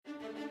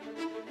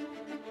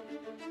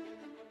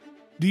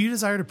Do you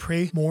desire to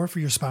pray more for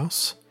your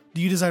spouse?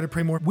 Do you desire to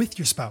pray more with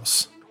your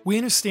spouse? We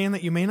understand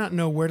that you may not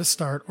know where to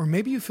start, or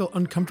maybe you feel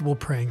uncomfortable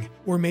praying,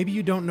 or maybe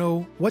you don't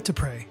know what to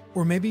pray,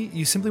 or maybe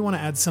you simply want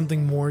to add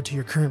something more to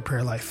your current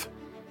prayer life.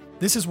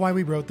 This is why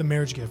we wrote The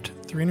Marriage Gift,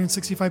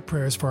 365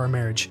 Prayers for Our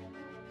Marriage.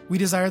 We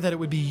desire that it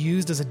would be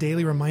used as a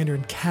daily reminder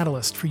and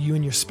catalyst for you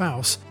and your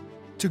spouse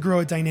to grow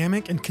a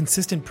dynamic and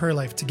consistent prayer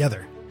life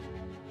together.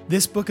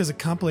 This book is a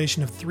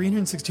compilation of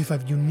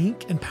 365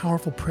 unique and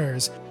powerful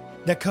prayers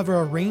that cover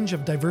a range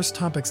of diverse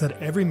topics that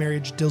every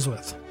marriage deals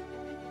with.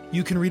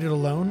 You can read it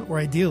alone, or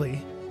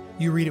ideally,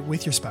 you read it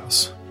with your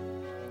spouse.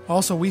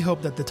 Also, we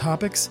hope that the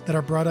topics that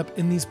are brought up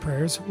in these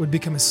prayers would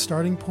become a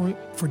starting point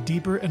for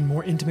deeper and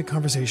more intimate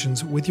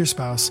conversations with your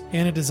spouse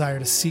and a desire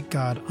to seek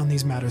God on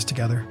these matters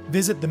together.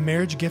 Visit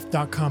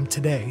themarriagegift.com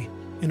today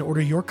and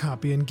order your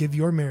copy and give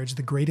your marriage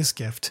the greatest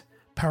gift,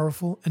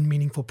 powerful and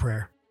meaningful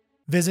prayer.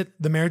 Visit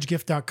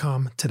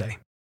themarriagegift.com today.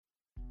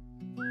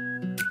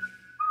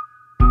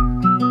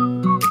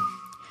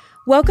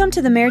 Welcome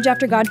to the Marriage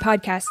After God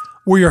podcast.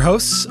 We're your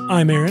hosts.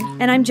 I'm Aaron.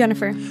 And I'm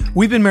Jennifer.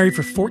 We've been married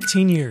for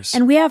 14 years.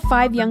 And we have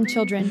 5 young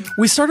children.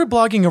 We started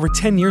blogging over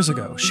 10 years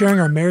ago, sharing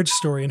our marriage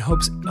story in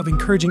hopes of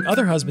encouraging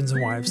other husbands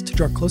and wives to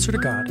draw closer to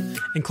God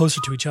and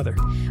closer to each other.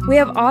 We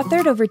have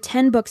authored over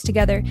 10 books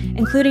together,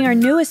 including our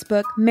newest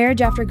book,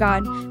 Marriage After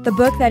God, the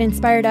book that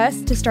inspired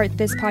us to start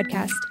this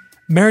podcast.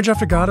 Marriage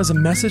After God is a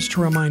message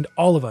to remind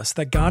all of us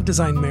that God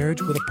designed marriage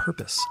with a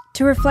purpose.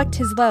 To reflect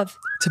His love.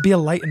 To be a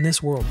light in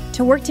this world.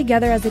 To work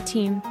together as a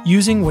team.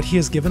 Using what He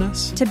has given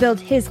us. To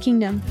build His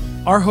kingdom.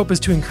 Our hope is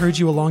to encourage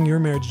you along your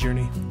marriage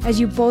journey. As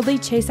you boldly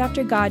chase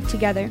after God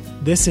together.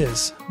 This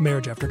is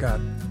Marriage After God.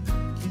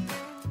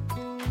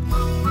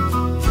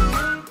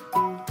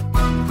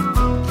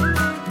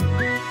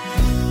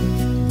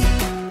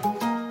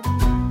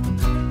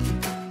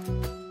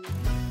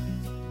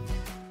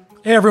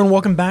 Hey everyone,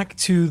 welcome back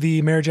to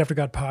the Marriage After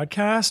God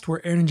podcast.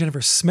 We're Aaron and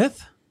Jennifer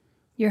Smith.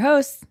 Your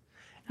hosts.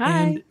 Hi.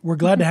 And we're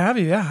glad to have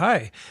you. Yeah,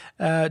 hi.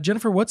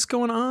 Jennifer, what's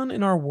going on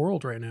in our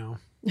world right now?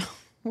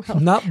 Well,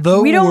 not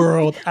the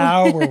world,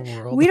 our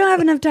world. We don't have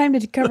enough time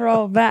to cover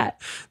all of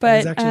that.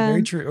 But that's actually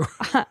very true.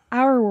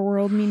 Our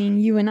world, meaning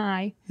you and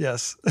I.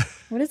 Yes.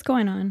 What is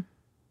going on?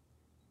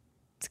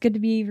 It's good to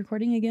be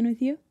recording again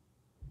with you.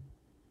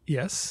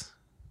 Yes,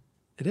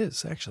 it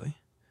is actually.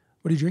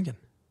 What are you drinking?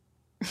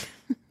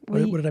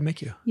 What did I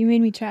make you? You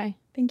made me chai.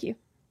 Thank you.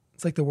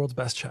 It's like the world's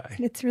best chai.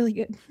 It's really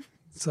good.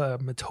 It's a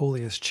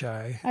Metolius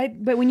chai.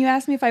 But when you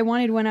asked me if I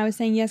wanted one, I was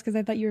saying yes because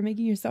I thought you were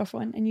making yourself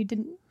one, and you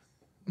didn't.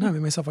 No, I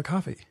made myself a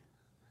coffee.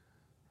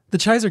 The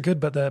chais are good,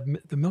 but the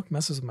milk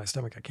messes with my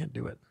stomach. I can't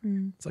do it.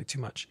 It's like too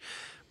much.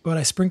 But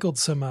I sprinkled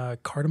some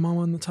cardamom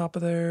on the top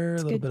of there,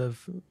 a little bit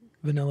of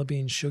vanilla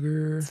bean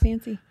sugar. It's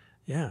fancy.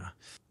 Yeah.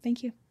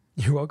 Thank you.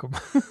 You're welcome.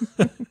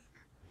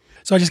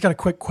 So I just got a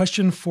quick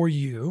question for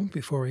you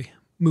before we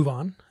move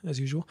on, as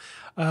usual.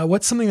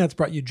 What's something that's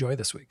brought you joy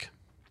this week?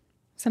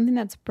 Something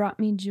that's brought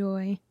me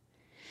joy.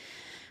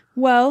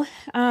 Well,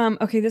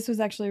 okay, this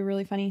was actually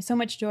really funny. So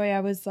much joy, I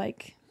was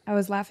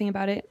laughing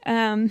about it.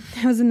 I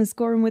was in the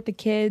schoolroom with the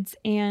kids,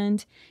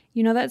 and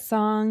you know that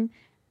song,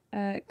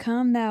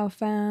 Come Thou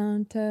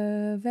Fount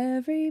of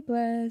Every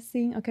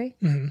Blessing. Okay,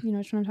 You know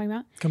which one I'm talking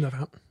about? Come Thou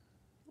Fount.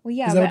 Well,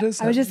 yeah, is that what it is?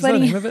 I was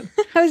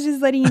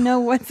just letting you know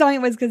what song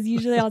it was, because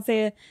usually I'll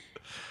say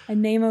a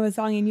name of a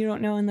song and you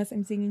don't know unless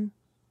I'm singing.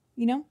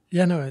 You know?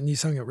 Yeah, no, and you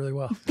sung it really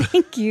well.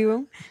 Thank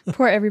you.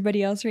 Poor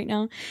everybody else right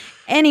now.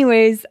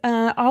 Anyways,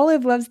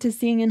 Olive loves to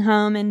sing and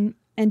hum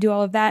and do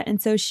all of that. And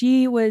so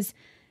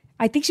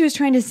I think she was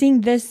trying to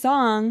sing this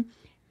song,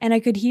 and I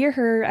could hear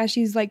her as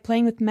she's like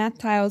playing with math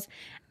tiles,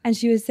 and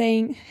she was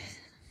saying,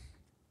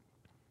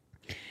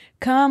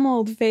 "Come,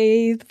 Old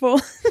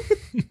Faithful."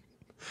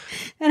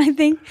 And I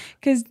think,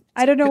 because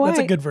I don't know why. That's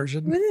a good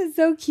version. Wasn't it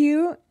so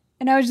cute?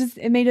 And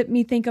it made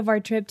me think of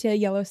our trip to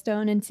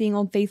Yellowstone and seeing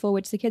Old Faithful,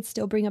 which the kids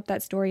still bring up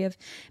that story of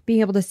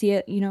being able to see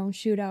it,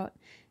 shoot out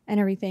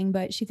and everything.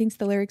 But she thinks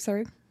the lyrics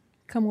are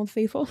 "Come Old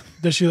Faithful."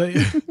 Does she let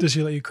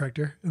you correct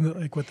her and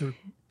like what the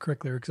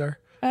correct lyrics are?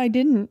 I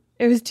didn't.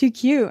 It was too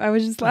cute. I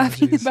was just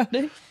laughing about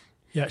it.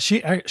 Yeah,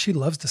 she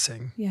loves to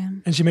sing. Yeah,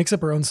 and she makes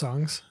up her own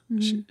songs.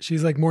 Mm-hmm.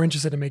 She's like more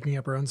interested in making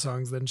up her own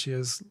songs than she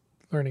is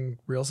learning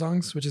real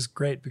songs, which is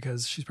great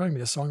because she's probably gonna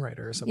be a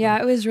songwriter or something. Yeah,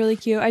 it was really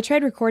cute. I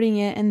tried recording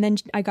it, and then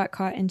I got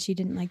caught, and she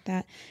didn't like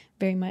that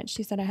very much.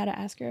 She said I had to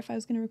ask her if I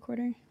was going to record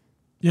her. You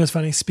know, it's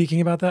funny. Speaking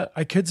about that,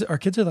 our kids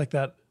are like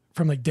that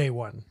from like day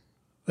one.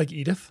 Like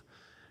Edith,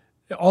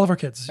 all of our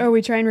kids. Or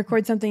we try and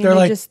record something, they're and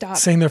they like just stop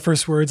saying their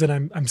first words, and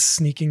I'm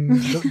sneaking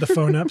the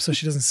phone up so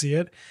she doesn't see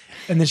it,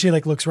 and then she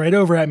like looks right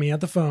over at me at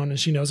the phone, and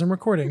she knows I'm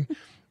recording,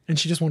 and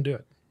she just won't do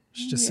it.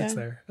 She just sits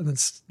there and then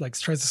like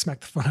tries to smack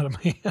the phone out of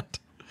my hand.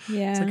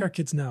 Yeah, it's like our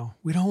kids know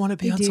we don't want to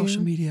be on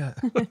social media,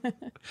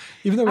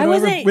 even though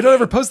we don't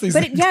ever post these.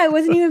 But things. It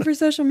wasn't even for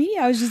social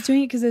media. I was just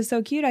doing it because it was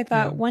so cute. I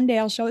thought one day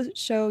I'll show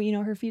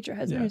her future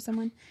husband or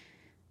someone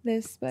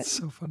this. But it's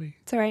so funny.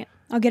 It's all right.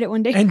 I'll get it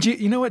one day. And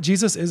you know what?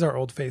 Jesus is our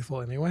Old Faithful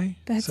anyway.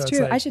 That's so true.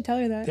 Like, I should tell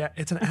her that. Yeah,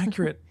 it's an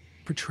accurate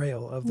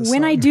portrayal of the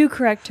When song. I do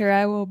correct her,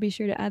 I will be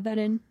sure to add that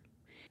in.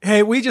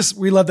 Hey, we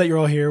love that you're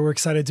all here. We're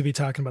excited to be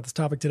talking about this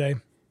topic today.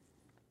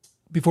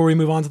 Before we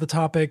move on to the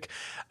topic,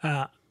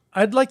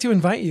 I'd like to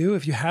invite you,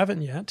 if you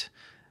haven't yet,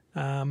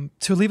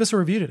 to leave us a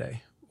review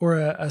today or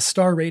a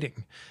star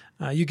rating.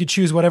 You could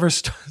choose whatever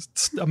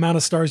amount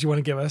of stars you want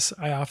to give us.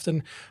 I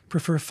often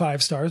prefer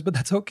 5 stars, but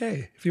that's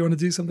okay. If you want to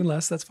do something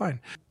less, that's fine.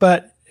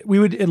 But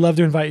I'd love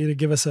to invite you to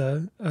give us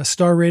a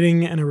star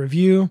rating and a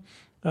review.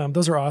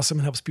 Those are awesome.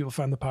 It helps people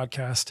find the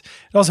podcast.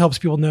 It also helps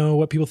people know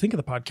what people think of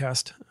the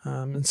podcast.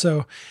 And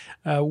so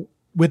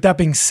with that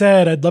being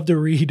said, I'd love to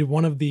read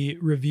one of the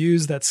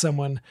reviews that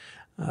someone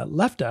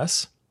left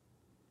us.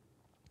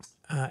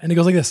 And it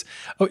goes like this.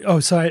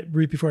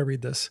 Before I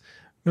read this,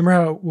 remember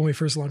how when we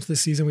first launched this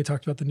season, we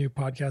talked about the new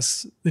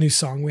podcast, the new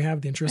song we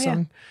have, the intro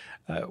song?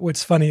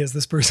 What's funny is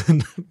this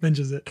person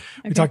mentions it.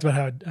 We talked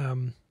about how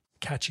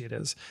catchy it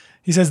is.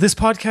 He says, "This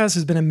podcast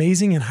has been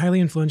amazing and highly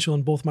influential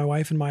in both my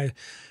wife and my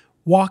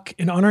walk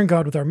in honoring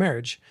God with our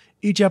marriage.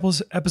 Each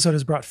episode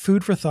has brought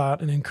food for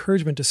thought and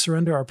encouragement to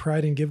surrender our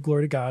pride and give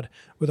glory to God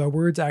with our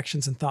words,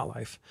 actions, and thought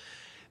life.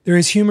 There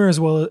is humor as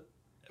well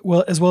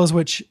as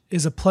which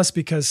is a plus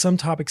because some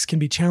topics can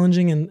be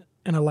challenging and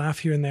a laugh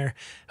here and there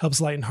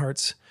helps lighten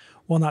hearts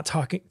while not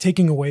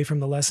taking away from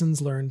the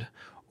lessons learned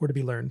or to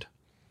be learned.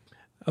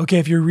 Okay,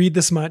 if you read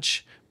this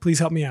much, please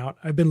help me out.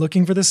 I've been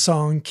looking for this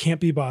song, Can't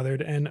Be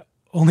Bothered, and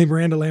only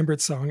Miranda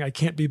Lambert's song, I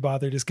Can't Be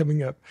Bothered, is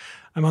coming up.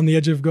 I'm on the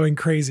edge of going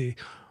crazy.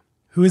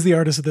 Who is the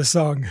artist of this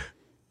song?"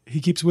 He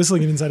keeps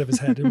whistling it inside of his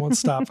head and won't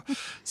stop.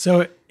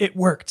 So it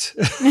worked.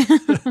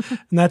 And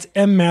that's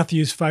M.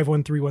 Matthews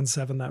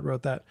 51317 that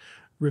wrote that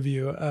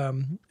review.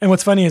 And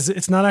what's funny is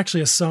it's not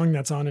actually a song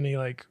that's on any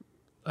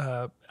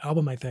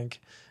album, I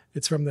think.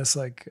 It's from this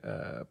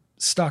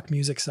stock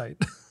music site.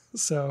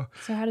 So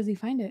how does he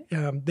find it?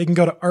 They can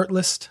go to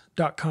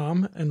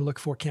artlist.com and look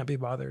for Can't Be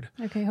Bothered.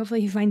 Okay,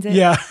 hopefully he finds it.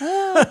 Yeah.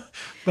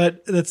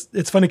 But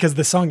it's funny because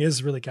the song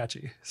is really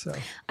catchy. So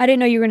I didn't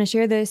know you were going to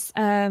share this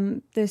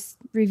this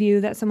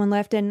review that someone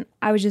left, and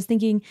I was just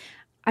thinking,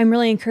 I'm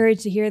really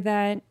encouraged to hear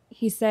that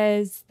he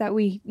says that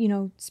we,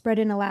 spread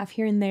in a laugh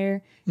here and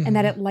there, and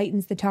that it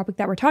lightens the topic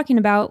that we're talking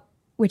about,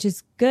 which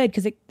is good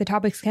because the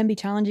topics can be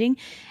challenging.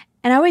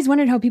 And I always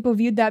wondered how people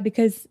viewed that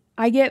because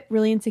I get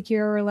really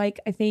insecure, or I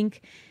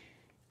think,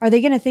 are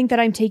they going to think that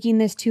I'm taking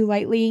this too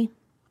lightly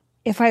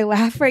if I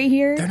laugh right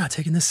here? They're not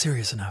taking this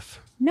serious enough.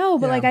 No,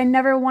 but I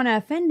never want to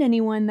offend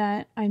anyone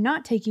that I'm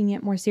not taking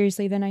it more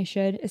seriously than I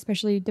should,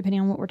 especially depending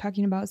on what we're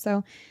talking about.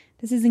 So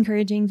this is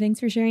encouraging. Thanks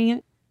for sharing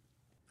it.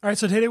 All right,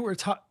 so today we're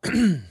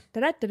talking.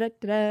 All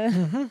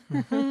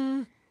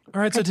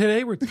right, so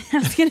today we're. I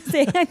was going to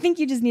say, I think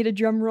you just need a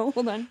drum roll.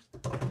 Hold on.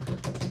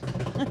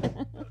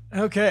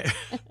 Okay,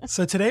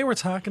 so today we're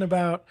talking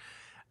about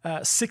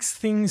 6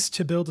 things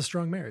to build a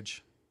strong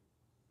marriage.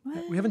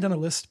 What? We haven't done a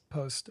list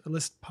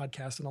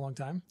podcast in a long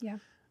time. Yeah.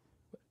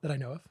 That I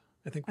know of.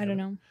 I don't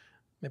know.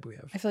 Maybe we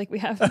have. I feel like we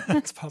have.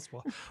 It's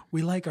possible.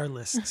 We like our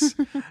lists.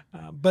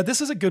 But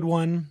this is a good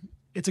one.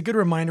 It's a good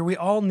reminder. We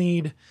all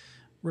need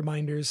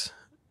reminders,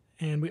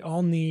 and we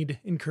all need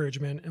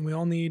encouragement, and we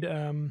all need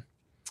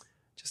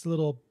just a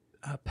little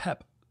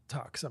pep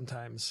talk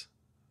sometimes,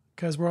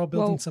 because we're all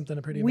building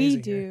something pretty amazing.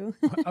 We do.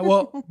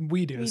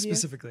 We do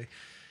specifically.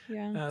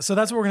 Yeah. So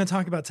that's what we're going to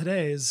talk about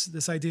today, is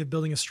this idea of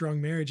building a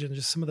strong marriage and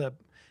just some of the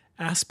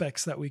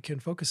aspects that we can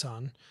focus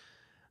on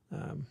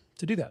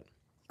to do that.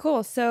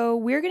 Cool. So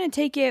we're going to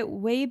take it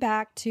way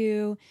back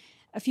to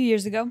a few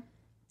years ago.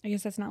 I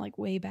guess that's not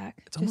way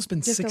back. It's almost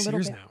been 6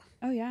 years now.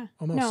 Oh, yeah.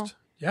 Almost. No,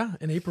 Yeah.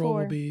 In April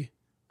 4. will be,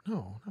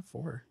 no, not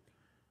 4.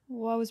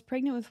 Well, I was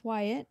pregnant with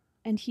Wyatt,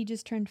 and he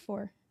just turned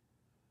 4.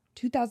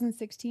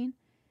 2016,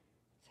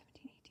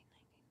 17, 18,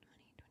 19,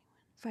 20,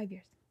 21. 5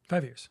 years.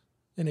 5 years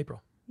in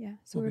April. Yeah.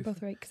 So we're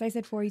both right. Because I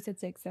said 4, he said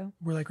 6. So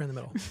we're right in the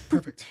middle.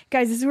 Perfect.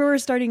 Guys, this is where we're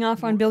starting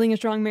off on building a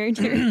strong marriage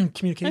here.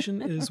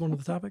 Communication is one of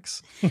the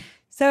topics.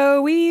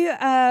 So we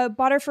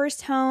bought our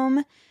first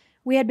home.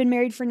 We had been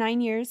married for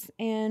 9 years,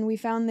 and we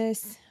found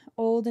this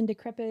old and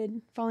decrepit,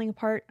 falling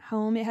apart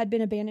home. It had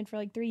been abandoned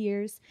for 3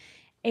 years.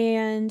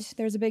 And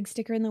there's a big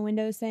sticker in the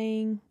window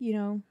saying,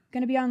 going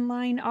to be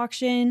online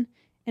auction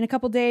in a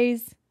couple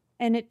days.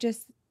 And it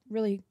just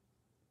really,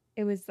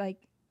 it was a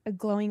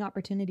glowing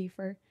opportunity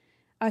for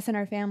us and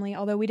our family,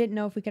 although we didn't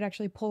know if we could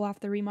actually pull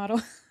off the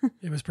remodel.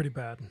 It was pretty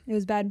bad. It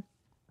was bad.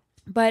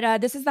 But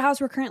this is the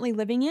house we're currently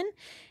living in.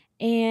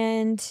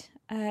 And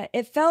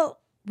it felt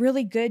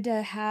really good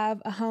to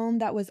have a home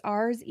that was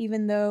ours,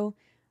 even though,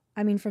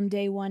 from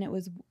day one, it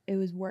was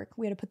work.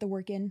 We had to put the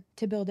work in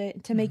to build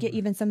it, to make it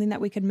even something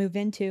that we could move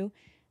into.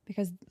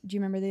 Because do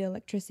you remember the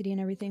electricity and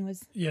everything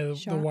was the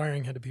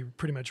wiring had to be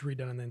pretty much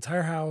redone in the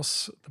entire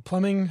house. The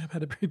plumbing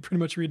had to be pretty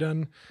much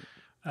redone.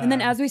 And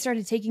then as we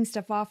started taking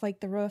stuff off, like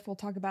the roof we'll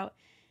talk about,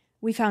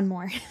 we found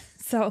more.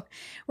 So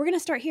we're going to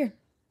start here.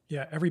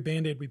 Yeah, every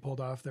Band-Aid we pulled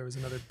off, there was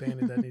another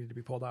Band-Aid that needed to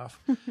be pulled off.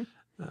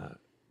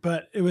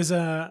 But it was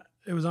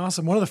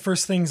awesome. One of the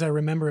first things I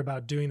remember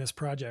about doing this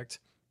project,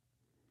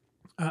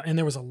 and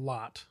there was a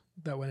lot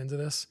that went into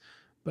this,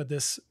 but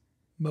this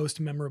most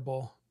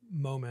memorable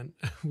moment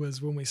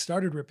was when we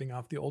started ripping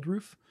off the old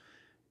roof,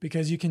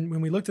 because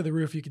when we looked at the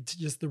roof, you could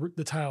just,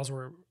 the tiles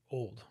were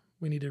old.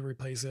 We needed to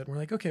replace it. And we're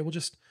like, okay, we'll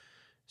just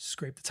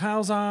scrape the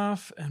tiles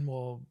off and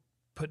we'll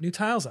put new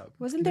tiles up.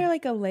 Wasn't there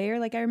like a layer?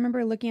 Like I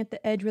remember looking at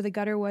the edge where the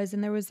gutter was,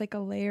 and there was like a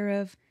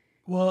layer of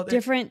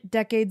different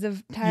decades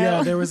of tile.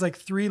 Yeah, there was like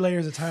 3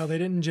 layers of tile.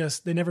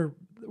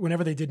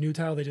 Whenever they did new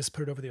tile, they just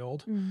put it over the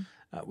old,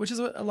 which is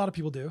what a lot of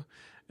people do.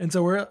 And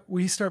so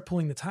we start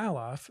pulling the tile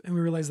off, and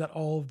we realize that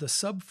all of the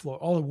subfloor,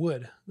 all the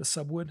wood, the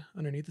subwood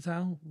underneath the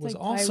tile was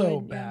like also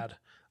plywood, bad. Yeah.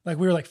 Like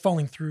we were like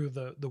falling through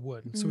the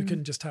wood, so we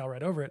couldn't just tile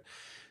right over it.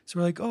 So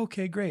we're like, oh,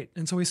 okay, great.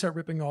 And so we start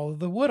ripping all of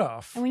the wood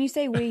off. And when you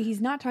say we,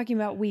 he's not talking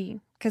about we,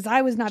 because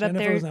I was not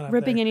Jennifer up there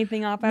ripping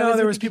anything off.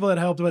 There was people that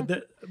helped,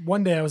 but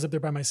one day I was up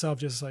there by myself,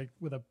 just like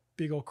with a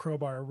big old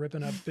crowbar,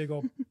 ripping up big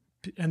old.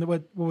 And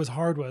what was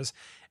hard was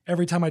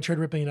every time I tried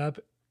ripping it up,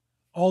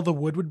 all the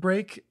wood would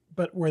break,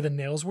 but where the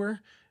nails were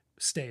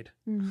stayed.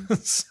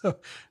 So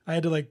I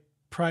had to like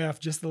pry off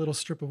just the little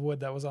strip of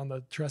wood that was on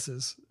the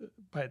trusses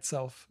by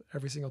itself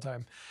every single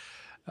time.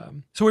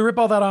 So we rip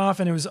all that off,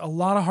 and it was a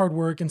lot of hard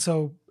work. And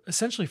so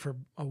essentially for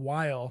a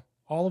while,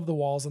 all of the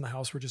walls in the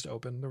house were just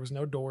open. There was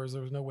no doors.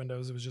 There was no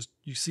windows. It was just,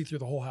 you see through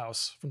the whole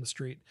house from the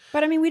street.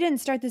 But I mean, we didn't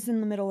start this in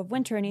the middle of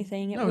winter or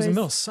anything. It was in the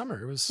middle of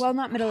summer. It was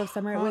not middle of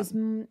summer. Hot. It was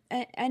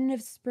end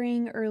of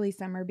spring, early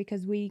summer,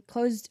 because we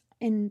closed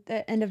in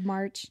the end of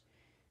March.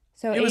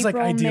 So it was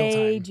April, like ideal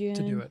May, time June.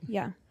 to do it.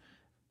 Yeah.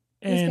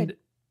 And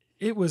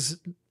it was,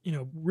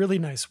 really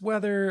nice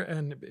weather,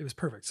 and it was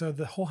perfect. So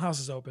the whole house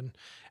is open,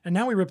 and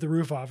now we ripped the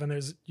roof off, and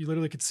you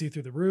literally could see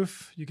through the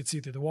roof. You could see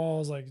through the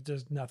walls. Like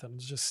there's nothing.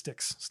 It's just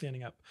sticks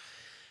standing up.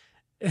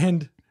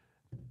 And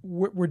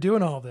we're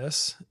doing all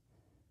this,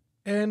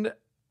 and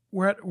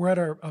we're at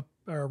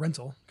our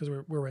rental,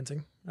 because we're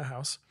renting a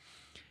house,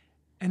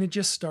 and it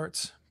just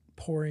starts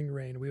pouring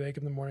rain. We wake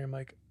up in the morning. I'm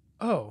like,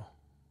 oh,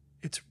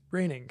 it's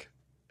raining.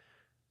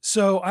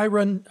 So I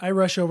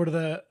rush over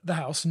to the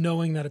house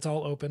knowing that it's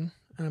all open.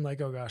 And I'm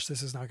like, oh gosh,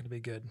 this is not going to be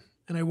good.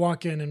 And I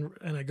walk in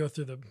and I go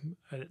through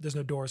there's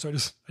no door. So I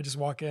just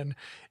walk in,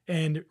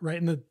 and right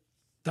in the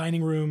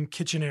dining room,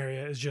 kitchen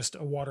area is just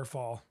a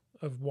waterfall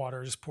of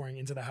water just pouring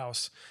into the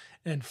house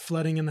and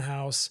flooding in the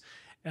house.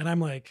 And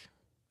I'm like,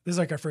 this is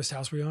like our first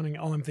house we're owning.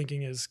 All I'm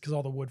thinking is, because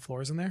all the wood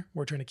floors in there,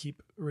 we're trying to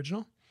keep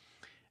original.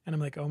 And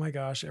I'm like, oh my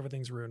gosh,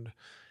 everything's ruined.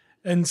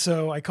 And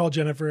so I called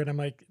Jennifer, and I'm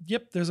like,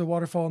 yep, there's a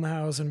waterfall in the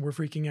house, and we're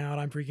freaking out.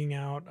 I'm freaking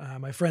out.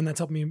 My friend that's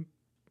helped me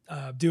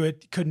do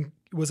it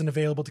wasn't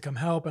available to come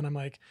help. And I'm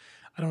like,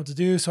 I don't know what to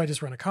do. So I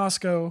just run to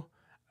Costco.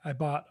 I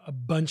bought a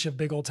bunch of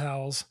big old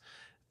towels,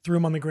 threw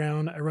them on the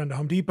ground. I run to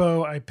Home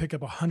Depot. I pick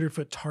up a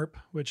 100-foot tarp,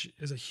 which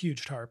is a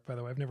huge tarp, by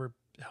the way. I've never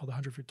held a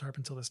 100-foot tarp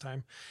until this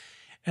time.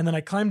 And then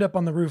I climbed up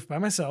on the roof by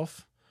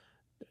myself.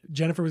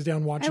 Jennifer was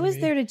down watching me. I was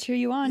there to cheer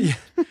you on. Yeah.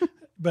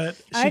 But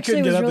she I actually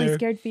couldn't get was up really there.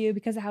 scared for you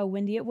because of how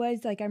windy it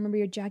was. Like I remember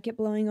your jacket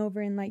blowing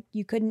over, and like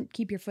you couldn't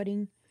keep your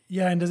footing.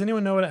 Yeah. And does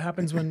anyone know what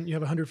happens when you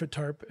have a 100-foot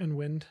tarp and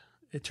wind?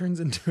 It turns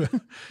into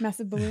a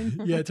massive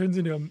balloon. Yeah, it turns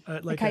into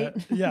a kite.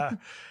 Yeah.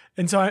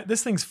 And so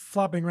this thing's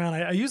flopping around.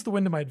 I use the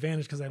wind to my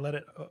advantage because I let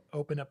it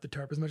open up the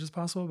tarp as much as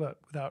possible, but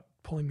without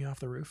pulling me off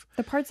the roof.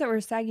 The parts that were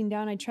sagging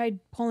down, I tried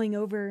pulling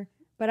over,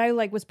 but I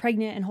was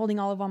pregnant and holding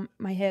all of on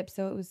my hips,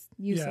 so it was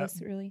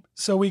useless, really.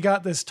 So we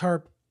got this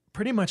tarp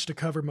pretty much to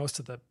cover most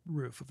of the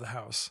roof of the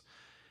house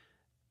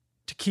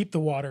to keep the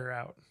water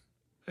out.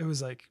 It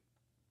was like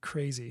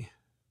crazy.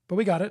 But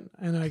we got it,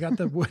 and I got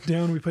the wood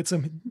down. We put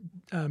some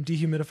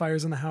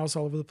dehumidifiers in the house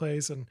all over the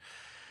place, and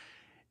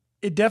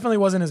it definitely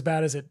wasn't as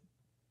bad as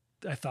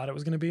I thought it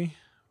was going to be.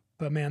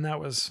 But man, that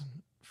was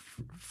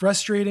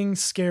frustrating,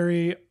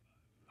 scary.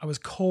 I was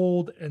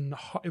cold, and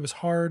it was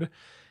hard,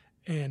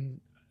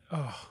 and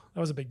that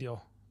was a big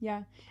deal.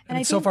 Yeah, and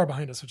it's so far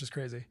behind us, which is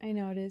crazy. I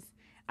know it is.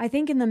 I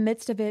think in the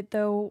midst of it,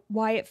 though,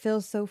 why it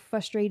feels so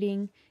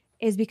frustrating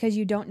is because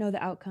you don't know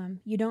the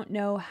outcome. You don't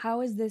know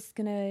how is this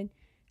gonna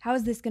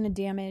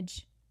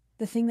damage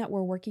the thing that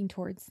we're working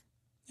towards?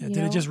 Yeah, did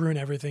it just ruin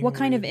everything? What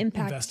kind of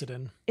impact invested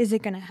in? Is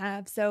it going to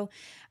have? So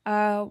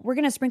we're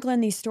going to sprinkle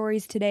in these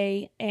stories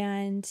today,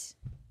 and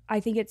I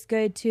think it's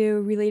good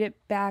to relate it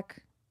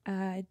back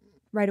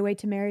right away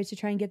to marriage to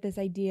try and get this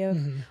idea of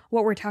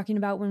what we're talking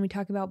about when we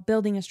talk about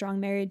building a strong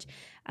marriage.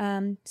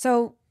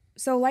 So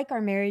like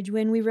our marriage,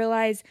 when we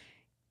realize,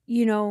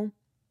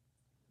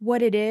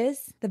 what it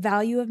is, the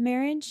value of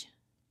marriage,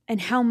 and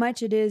how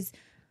much it's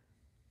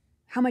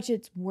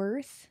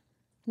worth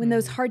when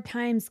those hard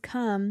times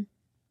come.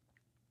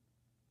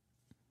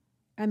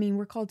 I mean,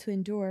 we're called to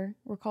endure,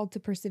 we're called to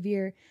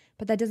persevere,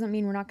 but that doesn't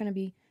mean we're not going to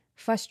be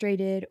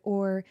frustrated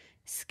or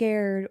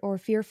scared or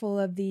fearful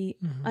of the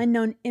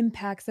unknown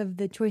impacts of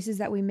the choices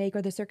that we make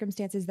or the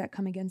circumstances that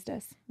come against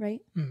us,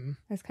 right? Mm-hmm.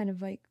 That's kind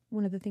of like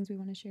one of the things we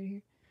want to share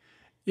here.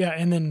 Yeah,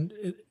 and then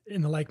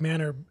in the like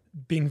manner,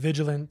 being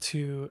vigilant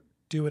to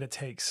do what it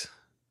takes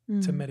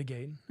to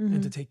mitigate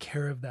and to take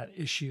care of that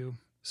issue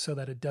so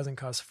that it doesn't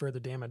cause further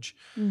damage.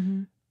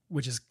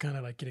 which is kind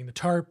of like getting the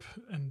tarp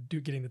and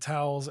getting the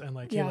towels and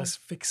like, hey, let's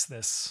fix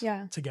this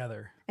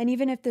together. And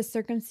even if the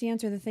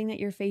circumstance or the thing that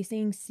you're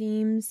facing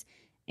seems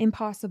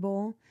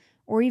impossible,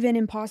 or even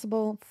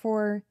impossible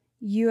for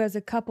you as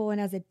a couple and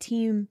as a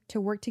team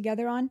to work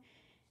together on,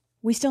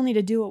 we still need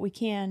to do what we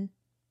can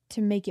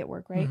to make it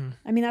work, right?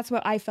 I mean, that's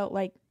what I felt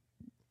like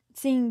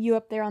seeing you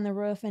up there on the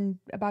roof and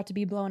about to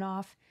be blown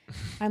off.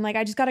 I'm like,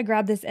 I just got to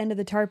grab this end of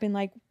the tarp and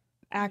like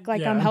act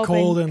like I'm helping.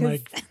 Cold and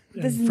like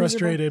and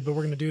frustrated, but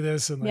we're going to do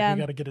this and like we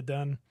got to get it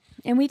done.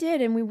 And we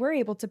did, and we were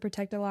able to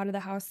protect a lot of the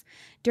house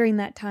during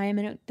that time.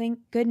 And thank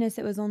goodness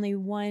it was only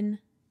one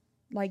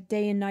like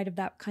day and night of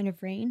that kind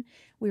of rain.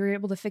 We were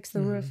able to fix the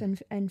roof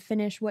and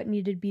finish what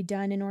needed to be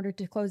done in order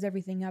to close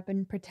everything up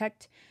and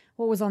protect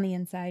what was on the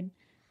inside.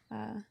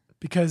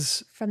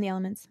 Because from the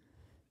elements.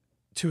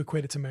 To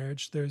equate it to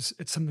marriage, it's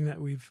something that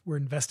we're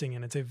investing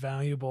in. It's a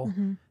valuable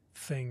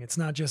thing. It's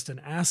not just an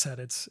asset.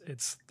 It's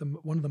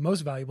one of the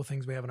most valuable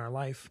things we have in our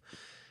life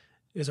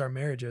is our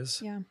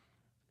marriages. Yeah.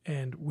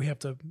 And we have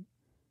to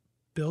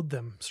build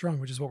them strong,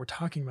 which is what we're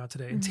talking about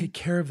today, and take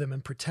care of them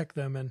and protect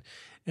them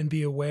and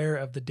be aware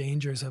of the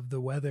dangers of the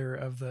weather,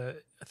 of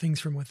the things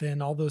from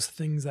within, all those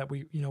things that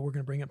we're going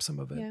to bring up some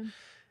of it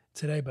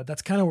today. But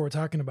that's kind of what we're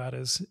talking about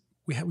is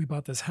we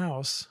bought this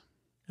house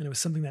and it was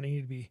something that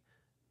needed to be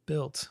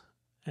built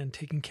and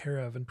taken care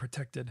of and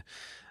protected.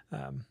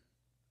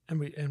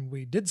 And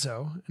we did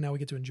so, and now we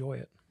get to enjoy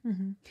it.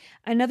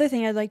 Another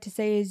thing I'd like to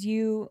say is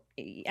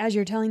as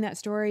you're telling that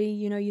story,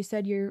 you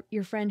said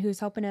your friend who's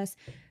helping us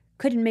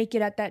couldn't make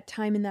it at that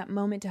time in that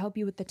moment to help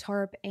you with the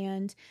tarp,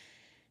 and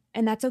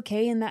that's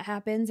okay, and that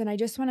happens. And I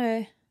just want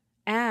to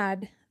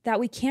add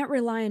that we can't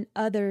rely on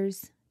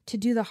others to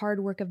do the hard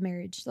work of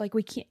marriage. Like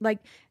we can't, like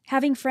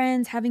having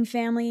friends, having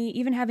family,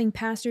 even having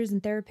pastors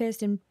and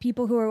therapists and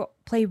people who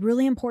play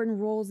really important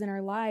roles in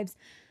our lives.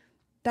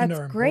 That's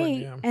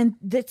great. And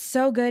that's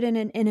so good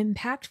and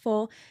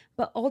impactful.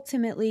 But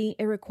ultimately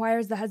it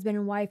requires the husband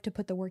and wife to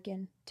put the work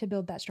in to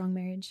build that strong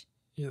marriage.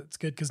 Yeah, it's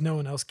good because no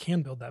one else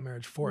can build that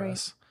marriage for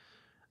us.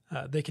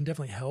 They can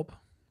definitely help.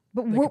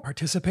 But they can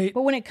participate.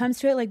 But when it comes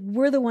to it, like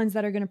we're the ones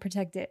that are going to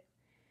protect it.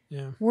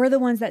 Yeah. We're the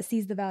ones that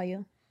sees the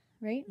value,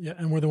 right? Yeah.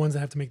 And we're the ones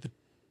that have to make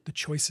the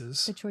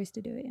choices. The choice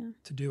to do it. Yeah.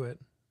 To do it.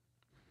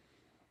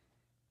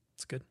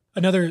 It's good.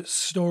 Another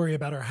story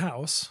about our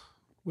house,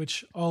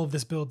 which all of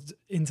this builds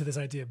into this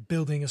idea of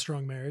building a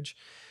strong marriage,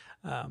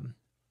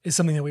 is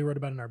something that we wrote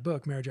about in our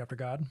book, Marriage After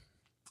God.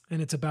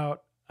 And it's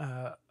about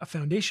a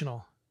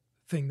foundational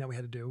thing that we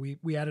had to do.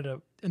 We added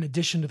an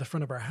addition to the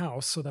front of our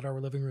house so that our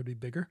living room would be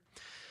bigger.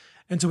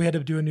 And so we had to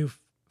do a new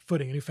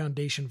footing, a new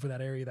foundation for that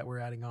area that we're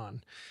adding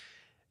on.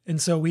 And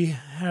so we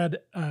had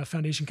a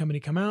foundation company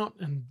come out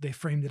and they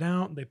framed it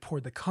out, they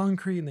poured the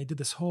concrete, and they did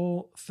this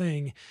whole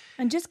thing.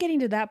 And just getting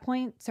to that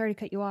point, sorry to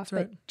cut you off,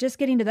 but just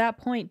getting to that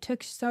point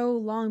took so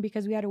long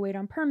because we had to wait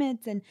on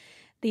permits and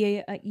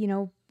the,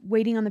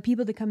 waiting on the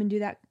people to come and do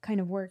that kind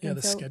of work. Yeah, and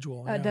the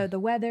schedule. The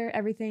weather,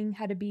 everything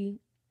had to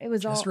be, it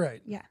was just all.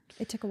 Right. Yeah,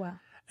 it took a while.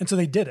 And so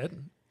they did it.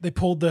 They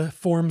pulled the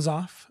forms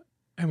off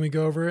and we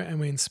go over it and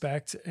we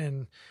inspect.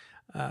 And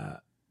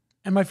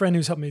my friend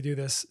who's helped me do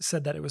this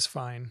said that it was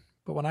fine.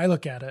 But when I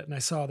look at it and I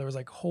saw there was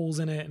like holes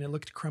in it and it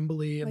looked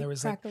crumbly and there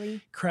was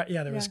crackly.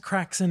 There was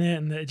cracks in it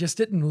and it just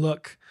didn't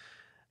look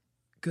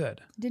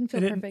good. Didn't feel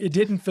perfect. It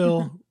didn't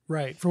feel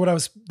right for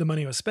what the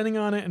money I was spending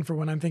on it. And for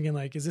when I'm thinking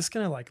like, is this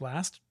going to like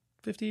last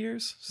 50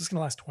 years? Is this going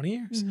to last 20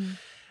 years?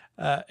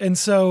 And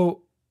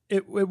so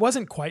it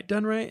wasn't quite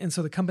done right. And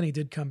so the company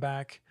did come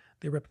back,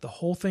 they ripped the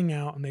whole thing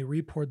out and they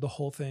re-poured the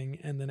whole thing.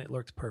 And then it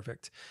looked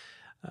perfect.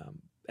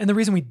 And the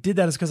reason we did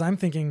that is because I'm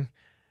thinking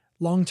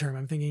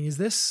long-term, is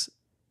this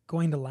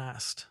going to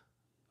last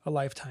a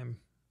lifetime?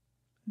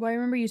 Well, I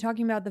remember you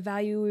talking about the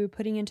value we were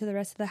putting into the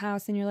rest of the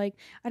house and you're like,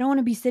 I don't want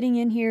to be sitting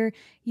in here,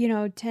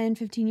 10,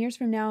 15 years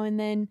from now and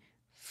then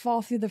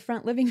fall through the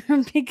front living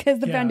room because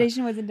the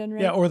foundation wasn't done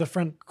right. Yeah. Or the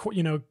front,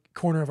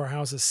 corner of our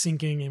house is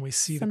sinking and we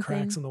see the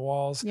cracks in the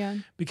walls. Yeah.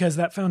 Because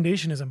that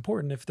foundation is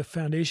important. If the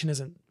foundation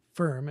isn't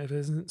firm, if it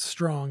isn't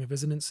strong, if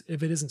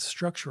it isn't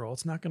structural,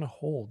 it's not going to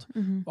hold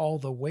all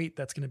the weight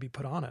that's going to be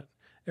put on it.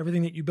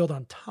 Everything that you build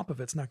on top of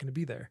it's not going to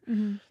be there.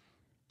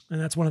 And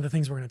that's one of the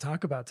things we're going to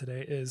talk about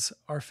today is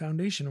our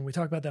foundation. And we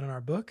talk about that in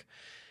our book,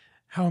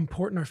 how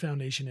important our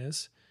foundation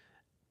is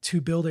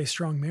to build a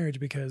strong marriage,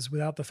 because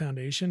without the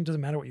foundation, it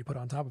doesn't matter what you put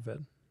on top of it.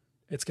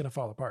 It's going to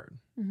fall apart.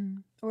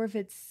 Or if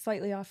it's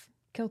slightly off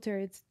kilter,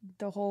 it's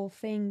the whole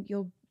thing.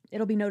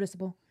 It'll be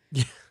noticeable.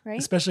 Yeah. Right.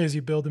 Especially as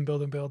you build and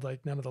build and build,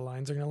 like none of the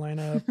lines are going to line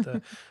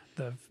up.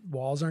 The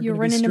walls aren't going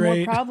to be straight. You run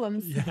into more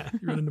problems. Yeah.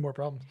 You run into more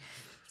problems.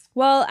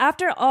 Well,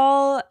 after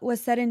all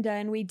was said and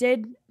done, we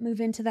did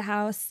move into the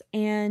house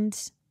and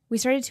we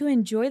started to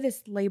enjoy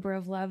this labor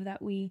of love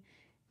that we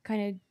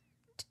kind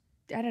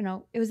of, I don't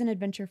know, it was an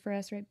adventure for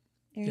us, right,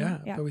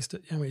 Aaron? Yeah. But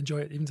we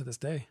enjoy it even to this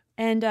day.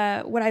 And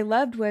what I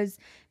loved was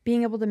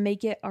being able to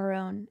make it our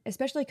own,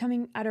 especially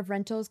coming out of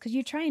rentals, because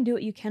you try and do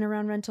what you can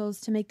around rentals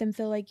to make them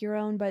feel like your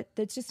own, but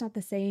it's just not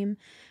the same.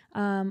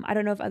 I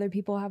don't know if other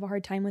people have a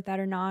hard time with that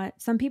or not.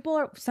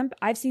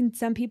 I've seen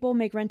some people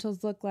make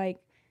rentals look like,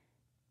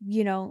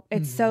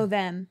 it's so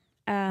them.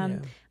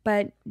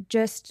 But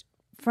just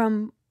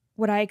from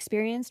what I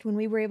experienced when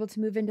we were able to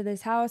move into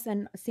this house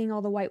and seeing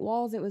all the white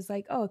walls, it was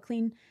like, a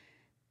clean,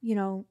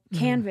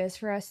 canvas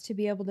for us to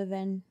be able to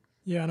then.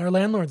 Yeah. And our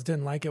landlords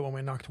didn't like it when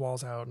we knocked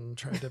walls out and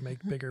tried to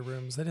make bigger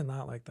rooms. They did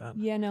not like that.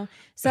 Yeah, no.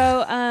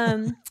 So,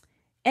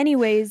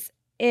 anyways,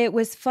 it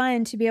was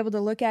fun to be able to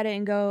look at it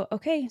and go,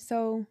 okay,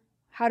 so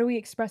how do we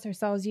express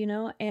ourselves,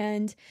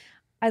 And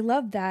I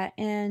loved that.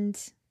 And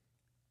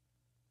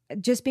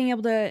just being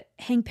able to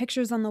hang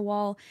pictures on the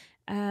wall,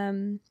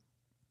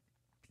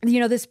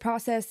 this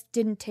process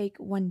didn't take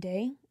one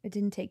day. It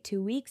didn't take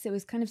 2 weeks. It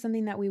was kind of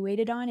something that we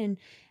waited on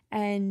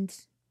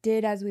and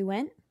did as we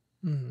went.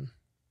 Mm-hmm.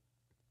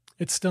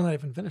 It's still not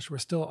even finished. We're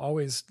still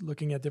always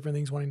looking at different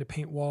things, wanting to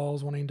paint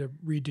walls, wanting to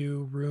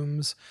redo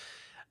rooms.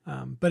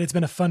 But it's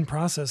been a fun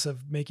process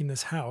of making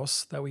this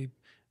house that we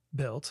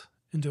built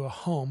into a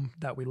home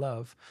that we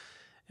love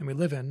and we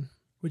live in,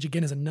 which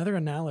again is another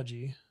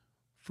analogy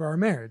for our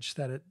marriage,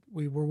 that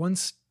we were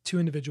once two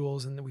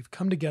individuals and we've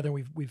come together,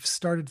 we've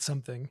started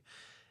something.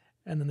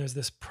 And then there's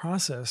this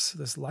process,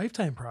 this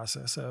lifetime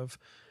process of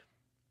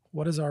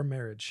what is our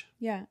marriage?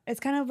 Yeah. It's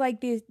kind of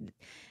like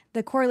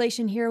the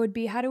correlation here would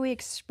be, how do we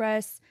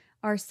express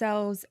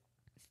ourselves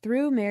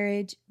through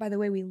marriage by the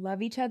way we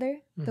love each other,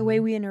 the way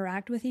we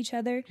interact with each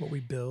other, what we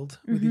build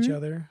with each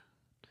other,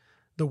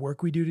 the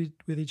work we do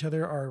with each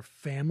other, our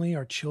family,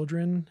 our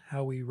children,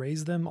 how we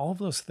raise them, all of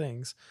those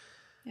things.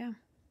 Yeah.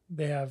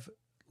 They have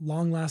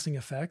long-lasting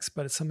effects,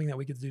 but it's something that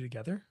we get to do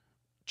together,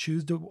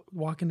 choose to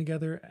walk in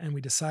together, and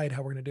we decide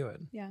how we're going to do it.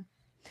 Yeah.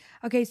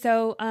 Okay,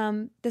 so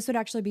this would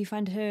actually be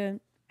fun to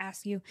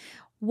ask you.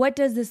 What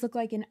does this look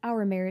like in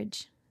our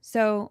marriage?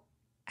 So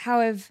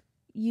how have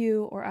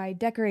you or I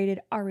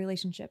decorated our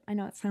relationship? I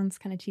know it sounds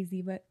kind of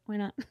cheesy, but why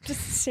not?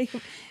 Just say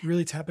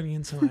really tapping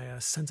into my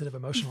sensitive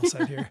emotional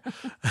side here.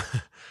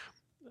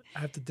 I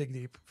have to dig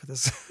deep for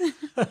this.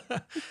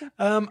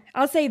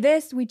 I'll say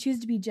this, we choose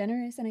to be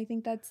generous, and I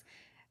think that's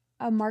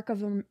a mark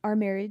of our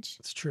marriage.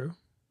 It's true.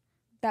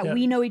 That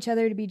we know each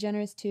other to be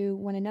generous to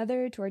one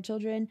another, to our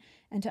children,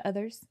 and to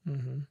others.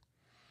 Mm-hmm.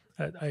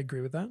 I agree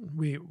with that.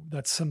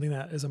 That's something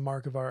that is a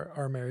mark of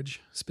our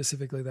marriage,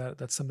 specifically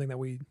that's something that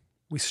we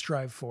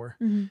strive for,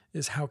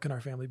 is how can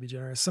our family be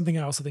generous? Something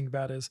I also think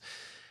about is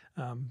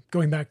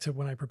going back to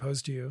when I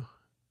proposed to you,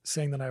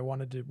 saying that I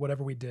wanted to,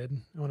 whatever we did,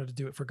 I wanted to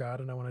do it for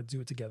God and I wanted to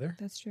do it together.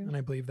 That's true. And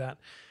I believe that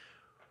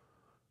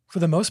for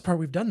the most part,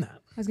 we've done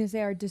that. I was going to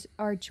say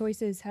our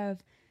choices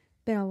have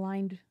been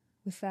aligned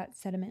with that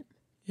sentiment.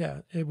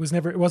 Yeah, it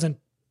wasn't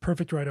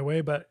perfect right away,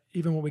 but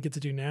even what we get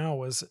to do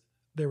now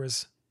there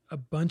was a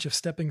bunch of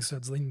stepping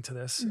stones leading to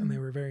this, and they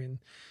were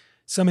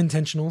some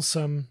intentional,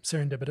 some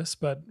serendipitous,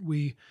 but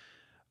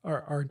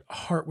our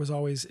heart was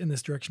always in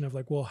this direction of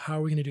like, well, how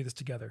are we going to do this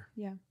together?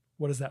 Yeah.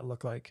 What does that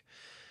look like?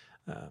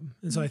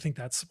 And so I think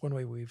that's one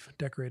way we've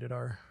decorated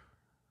the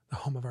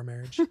home of our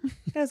marriage.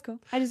 That was cool.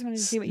 I just wanted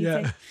to see what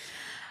you'd say.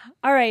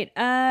 All right.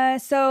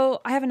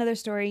 So I have another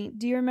story.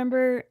 Do you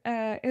remember,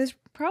 it was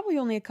probably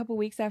only a couple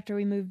weeks after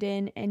we moved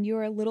in, and you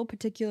were a little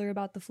particular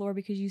about the floor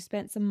because you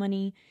spent some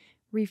money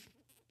refinishing.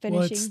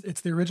 Well,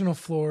 it's the original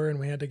floor, and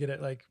we had to get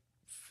it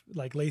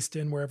like laced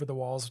in wherever the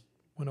walls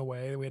went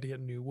away. We had to get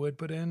new wood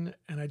put in,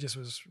 and I just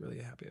was really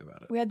happy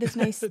about it. We had this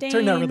nice stain. It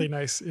turned out really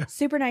nice. Yeah.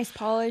 Super nice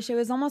polish. It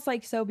was almost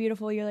like so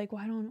beautiful. You're like,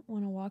 well, I don't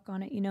want to walk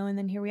on it, And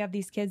then here we have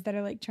these kids that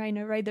are like trying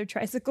to ride their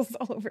tricycles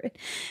all over it.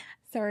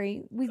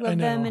 Sorry, we love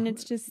them, and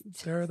it's just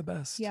they're the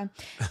best. Yeah.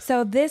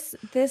 So this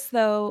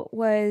though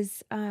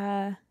was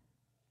it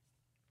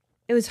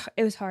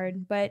was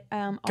hard, but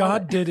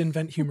God did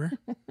invent humor.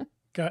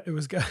 God,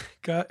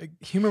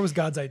 humor was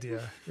God's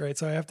idea, right?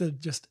 So I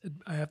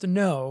have to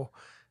know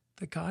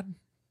that God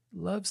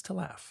loves to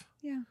laugh.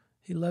 Yeah.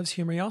 He loves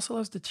humor. He also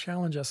loves to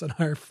challenge us in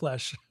our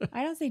flesh.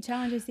 I don't say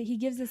challenge us. He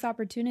gives us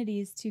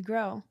opportunities to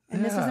grow.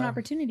 And this was an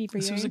opportunity for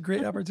you. This was a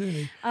great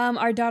opportunity.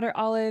 Our daughter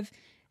Olive,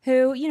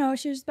 who,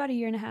 she was about a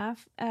year and a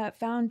half,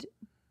 found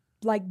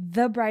like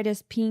the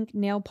brightest pink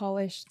nail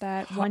polish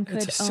that one could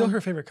own. It's still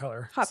her favorite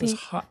color.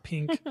 Hot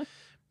pink.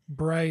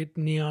 Bright,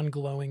 neon,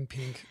 glowing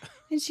pink.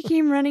 And she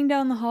came running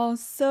down the hall,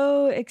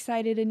 so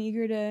excited and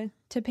eager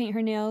to paint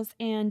her nails,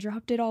 and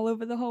dropped it all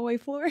over the hallway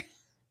floor.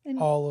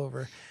 All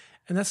over.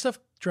 And that stuff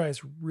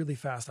dries really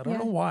fast. I don't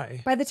know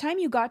why. By the time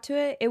you got to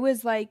it, it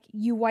was like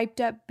you wiped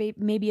up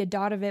maybe a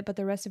dot of it, but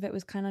the rest of it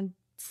was kind of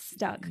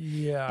stuck.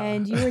 Yeah.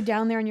 And you were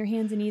down there on your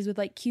hands and knees with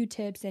like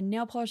Q-tips and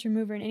nail polish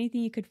remover and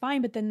anything you could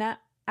find, but then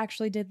that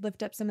actually did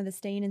lift up some of the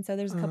stain, and so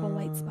there's a couple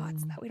white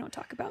spots that we don't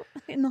talk about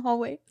in the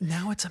hallway.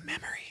 Now it's a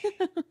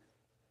memory.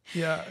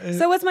 Yeah.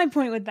 So what's my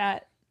point with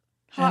that?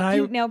 Hot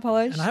pink nail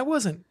polish. And I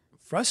wasn't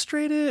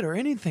frustrated or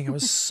anything. I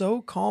was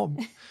so calm.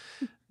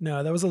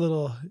 No, that was it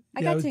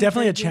was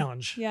definitely a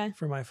challenge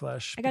for my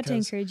flesh. I got to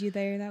encourage you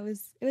there. It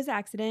was an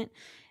accident.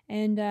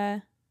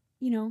 And,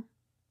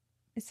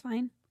 it's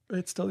fine.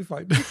 It's totally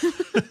fine.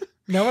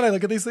 Now when I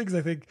look at these things,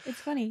 I think It's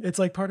funny. it's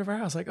like part of our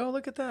house. Like, oh,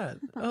 look at that.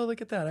 Oh,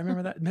 look at that. I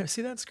remember that.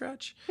 See that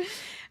scratch?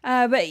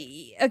 So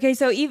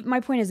my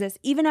point is this: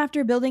 even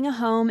after building a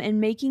home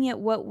and making it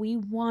what we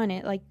want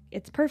it, like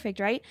it's perfect,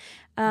 right?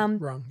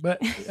 Wrong, but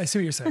I see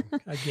what you're saying.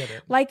 I get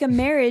it. Like a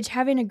marriage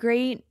having a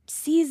great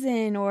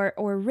season or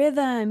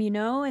rhythm,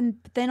 and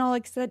then all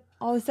of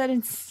a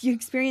sudden you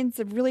experience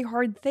a really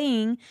hard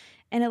thing,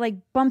 and it like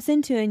bumps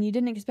into it and you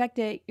didn't expect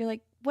it. You're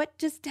like, what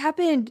just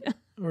happened?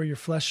 Or your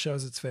flesh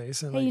shows its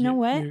face, and hey, you know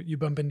what? You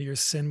bump into your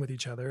sin with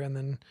each other, and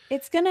then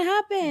it's gonna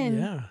happen.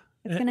 Yeah,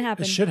 it's gonna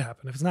happen. It should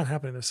happen. If it's not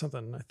happening, there's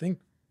something I think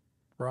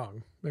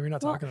wrong. Maybe you're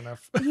not talking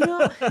enough.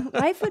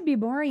 Life would be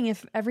boring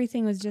if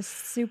everything was just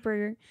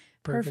super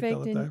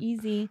perfect and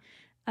easy.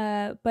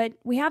 But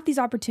we have these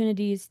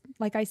opportunities,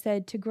 like I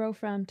said, to grow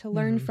from, to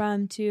learn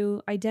from,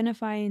 to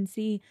identify and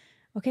see,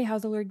 okay,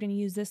 how's the Lord going to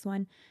use this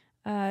one?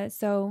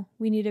 So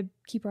we need to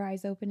keep our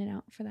eyes open and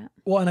out for that.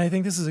 Well, and I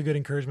think this is a good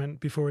encouragement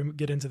before we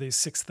get into these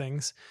 6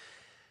 things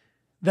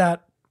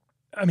that,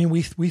 I mean,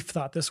 we've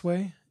thought this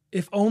way.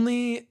 If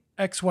only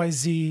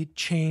XYZ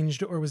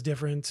changed or was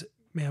different,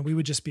 man, we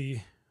would just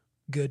be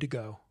good to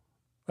go.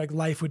 Like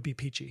life would be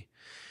peachy.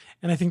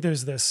 And I think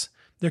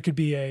there could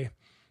be a,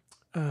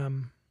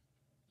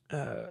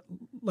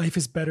 life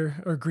is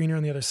better or greener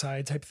on the other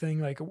side type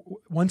thing. Like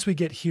once we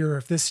get here,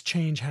 if this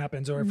change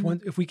happens, or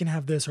if we can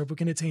have this, or if we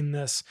can attain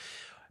this,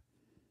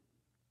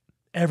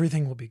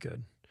 everything will be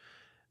good.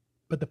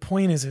 But the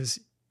point is as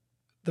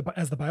the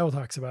Bible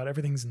talks about,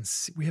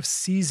 we have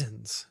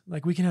seasons.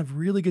 Like we can have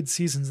really good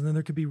seasons, and then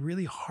there could be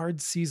really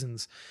hard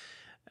seasons.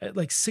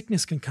 Like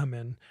sickness can come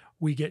in.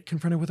 We get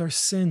confronted with our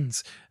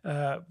sins.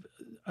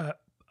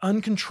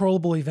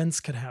 Uncontrollable events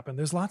could happen.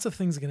 There's lots of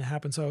things that can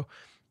happen. So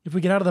if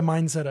we get out of the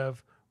mindset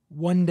of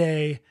one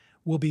day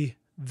we'll be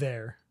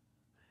there,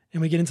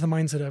 and we get into the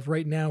mindset of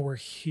right now we're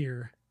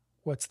here,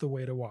 what's the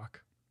way to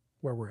walk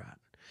where we're at?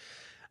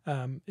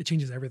 It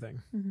changes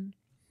everything. Mm-hmm.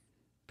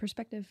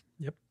 Perspective.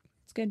 Yep.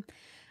 It's good.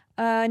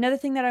 Another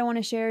thing that I want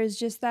to share is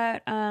just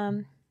that,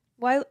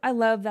 I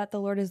love that the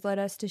Lord has led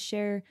us to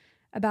share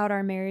about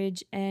our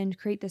marriage and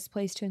create this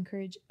place to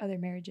encourage other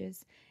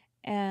marriages.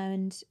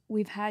 And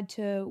we've had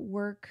to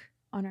work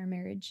on our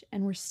marriage,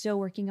 and we're still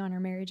working on our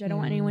marriage. I don't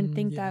want anyone to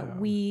think that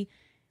we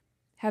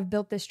have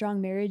built this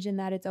strong marriage and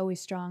that it's always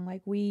strong.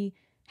 Like we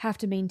have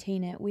to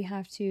maintain it. We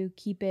have to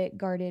keep it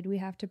guarded. We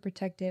have to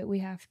protect it. We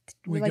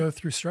go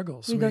through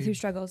struggles. We go through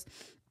struggles.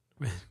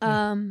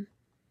 That's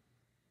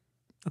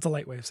a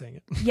light way of saying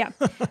it. Yeah.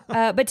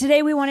 But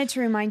today we wanted to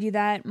remind you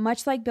that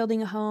much like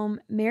building a home,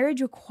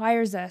 marriage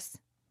requires us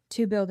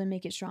to build and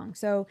make it strong.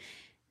 So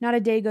not a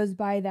day goes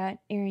by that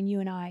Aaron, you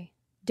and I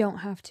don't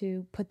have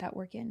to put that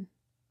work in.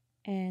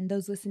 And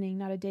those listening,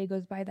 not a day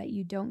goes by that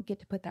you don't get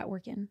to put that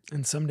work in.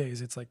 And some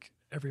days it's like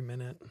every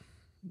minute,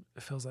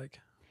 it feels like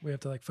we have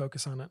to like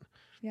focus on it.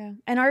 Yeah.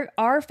 And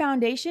our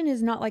foundation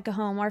is not like a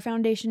home. Our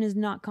foundation is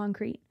not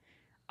concrete.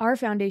 Our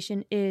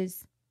foundation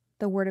is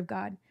the Word of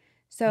God.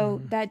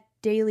 So that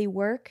daily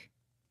work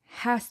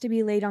has to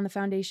be laid on the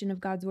foundation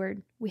of God's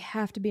Word. We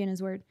have to be in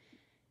His Word.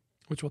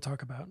 Which we'll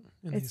talk about.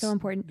 It's so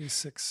important. These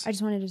 6. I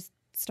just wanted to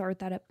start with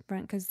that up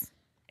front because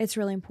it's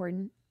really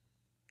important.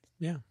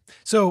 Yeah.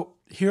 So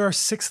here are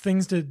 6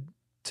 things to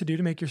do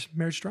to make your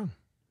marriage strong.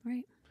 All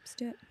right. Let's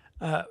do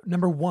it.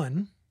 Number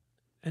 1,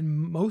 and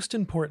most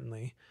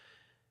importantly,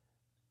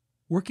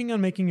 working on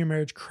making your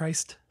marriage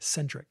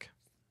Christ-centric.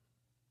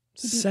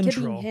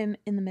 Central. Keeping Him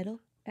in the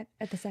middle,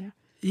 at the center.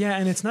 Yeah,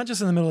 and it's not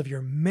just in the middle of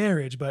your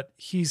marriage, but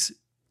he's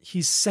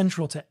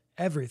central to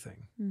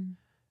everything.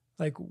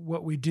 Like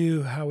what we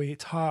do, how we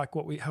talk,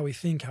 how we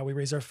think, how we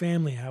raise our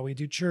family, how we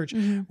do church,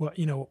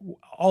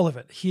 all of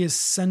it. He is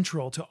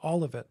central to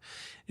all of it.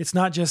 It's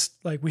not just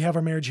like we have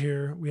our marriage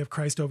here, we have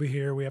Christ over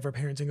here, we have our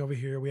parenting over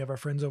here, we have our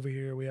friends over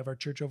here, we have our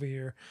church over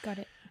here. Got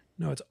it.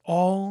 No, it's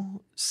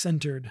all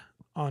centered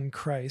on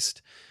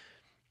Christ.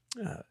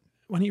 Why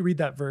don't you read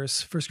that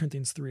verse, 1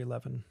 Corinthians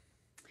 3:11.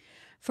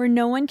 For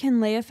no one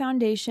can lay a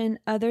foundation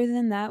other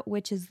than that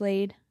which is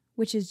laid,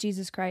 which is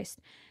Jesus Christ.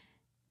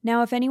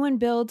 Now, if anyone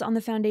builds on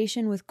the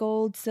foundation with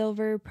gold,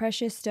 silver,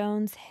 precious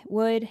stones,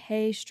 wood,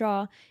 hay,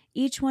 straw,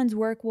 each one's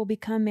work will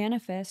become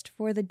manifest,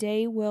 for the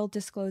day will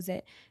disclose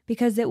it,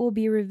 because it will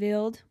be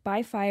revealed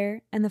by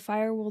fire, and the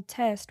fire will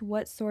test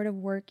what sort of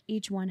work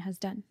each one has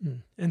done.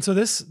 And so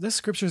this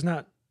scripture is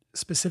not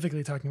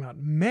specifically talking about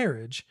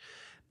marriage.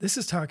 This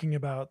is talking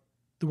about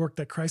the work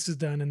that Christ has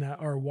done and that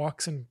our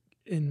walks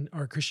in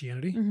our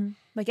Christianity.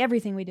 Like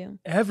everything we do.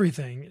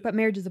 Everything. But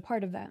marriage is a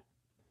part of that.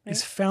 Right?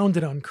 Is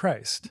founded on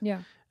Christ.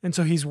 Yeah. And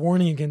so he's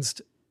warning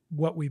against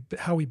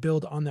how we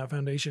build on that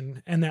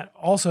foundation, and that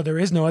also there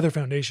is no other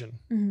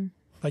foundation.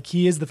 Like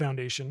he is the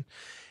foundation,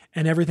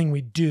 and everything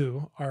we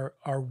do,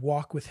 our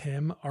walk with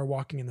him, our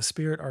walking in the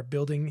Spirit, our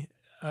building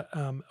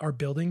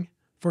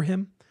for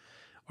him,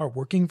 our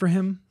working for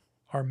him,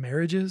 our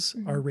marriages,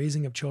 our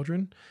raising of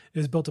children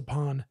is built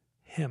upon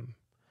him.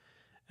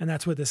 And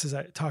that's what this is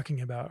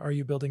talking about. Are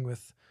you building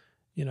with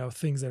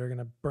things that are going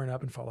to burn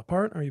up and fall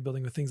apart? Are you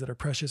building with things that are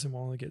precious and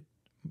will only get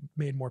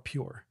made more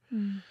pure?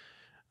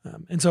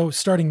 And so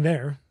starting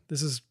there,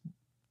 this is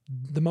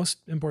the most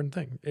important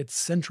thing. It's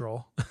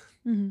central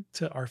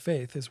to our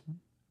faith, is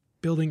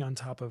building on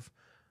top of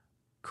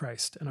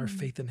Christ and our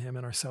faith in him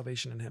and our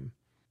salvation in him.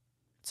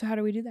 So how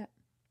do we do that?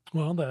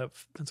 Well,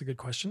 that's a good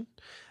question.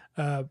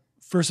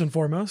 First and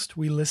foremost,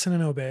 we listen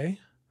and obey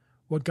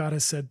what God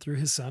has said through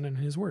his Son and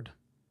his word.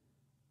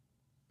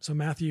 So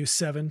Matthew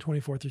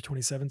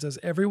 7:24-27 says,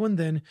 "Everyone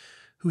then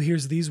who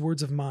hears these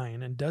words of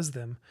mine and does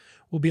them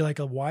will be like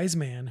a wise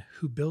man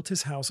who built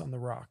his house on the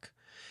rock.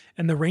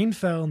 And the rain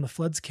fell and the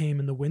floods came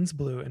and the winds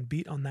blew and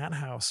beat on that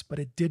house, but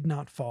it did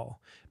not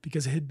fall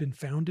because it had been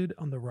founded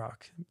on the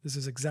rock." This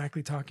is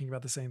exactly talking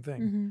about the same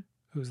thing.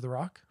 Who's the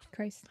rock?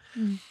 Christ.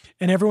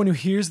 "And everyone who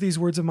hears these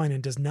words of mine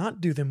and does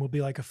not do them will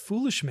be like a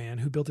foolish man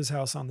who built his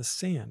house on the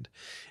sand.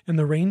 And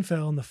the rain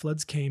fell and the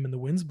floods came and the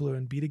winds blew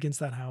and beat against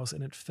that house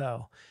and it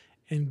fell.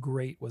 And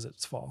great was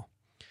its fall."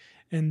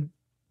 And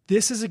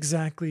this is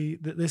exactly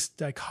this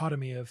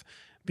dichotomy of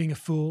being a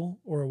fool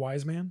or a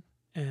wise man,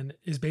 and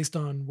is based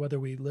on whether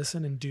we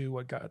listen and do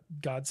what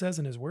God says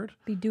in his word.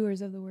 Be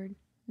doers of the word,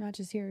 not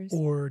just hearers.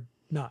 Or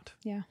not.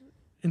 Yeah.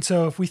 And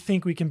so if we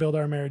think we can build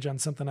our marriage on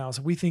something else,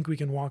 if we think we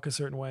can walk a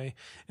certain way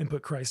and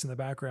put Christ in the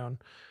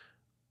background,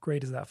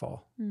 great is that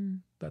fall.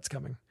 That's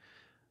coming.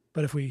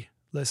 But if we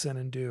listen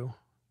and do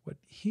what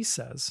he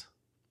says,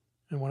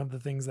 and one of the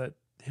things that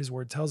his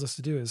word tells us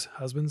to do is,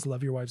 husbands,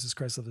 love your wives as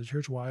Christ loved the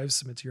church. Wives,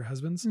 submit to your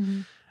husbands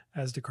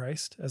as to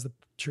Christ, as the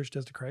church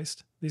does to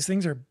Christ. These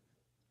things are,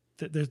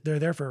 they're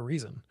there for a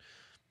reason.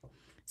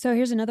 So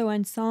here's another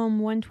one. Psalm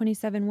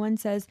 127:1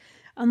 says,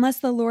 "Unless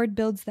the Lord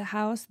builds the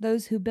house,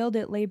 those who build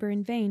it labor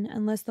in vain.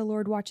 Unless the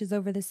Lord watches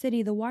over the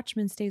city, the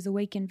watchman stays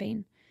awake in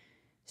vain."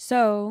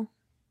 So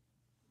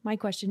my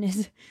question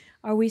is,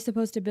 are we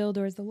supposed to build,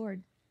 or is the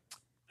Lord?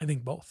 I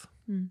think both.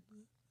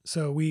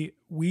 So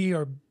we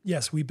are,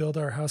 yes, we build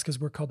our house because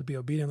we're called to be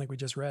obedient, like we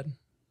just read.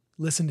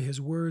 Listen to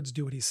his words,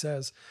 do what he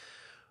says.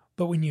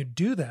 But when you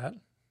do that,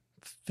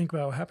 think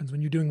about what happens.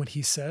 When you're doing what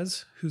he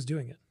says, who's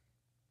doing it?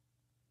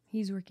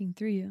 He's working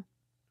through you.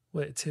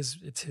 Well, it's his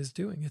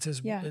doing. It's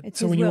his. It's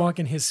so his when you will. walk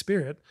in his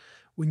spirit,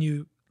 when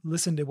you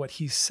listen to what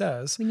he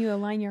says, When you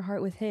align your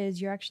heart with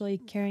his, you're actually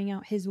carrying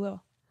out his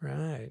will.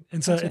 right?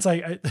 And so Gotcha. it's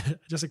like,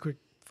 just a quick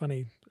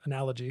funny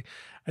analogy.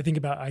 I think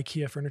about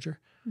IKEA furniture.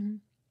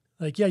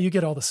 Like, yeah, you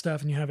get all the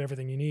stuff and you have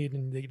everything you need,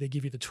 and they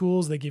give you the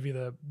tools, they give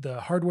you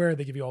the hardware,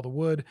 they give you all the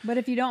wood. But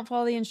if you don't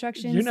follow the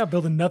instructions, You're not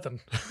building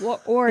nothing.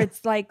 or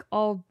it's like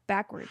all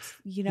backwards,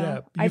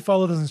 Yeah, you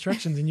follow those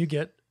instructions and you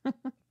get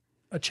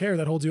a chair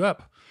that holds you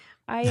up.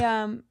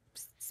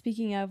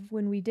 Speaking of,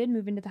 when we did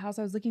move into the house,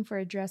 I was looking for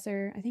a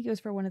dresser. I think it was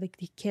for one of the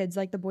kids,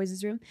 like the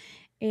boys' room.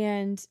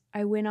 And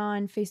I went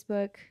on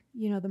Facebook,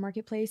 the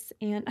marketplace,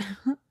 and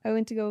I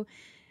went to go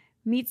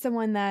meet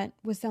someone that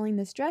was selling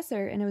this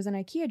dresser, and it was an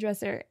IKEA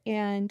dresser,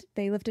 and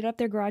they lifted up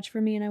their garage for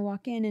me, and I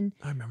walk in, and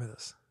I remember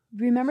this.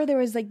 remember there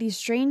was like these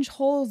strange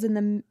holes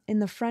in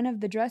the front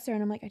of the dresser,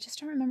 and I'm like, I just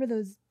don't remember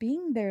those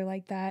being there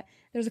like that.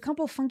 There's a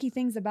couple of funky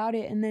things about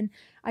it, and then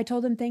I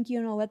told them thank you,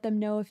 and I'll let them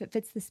know if it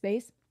fits the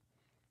space.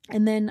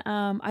 And then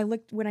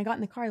when I got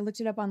in the car, I looked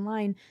it up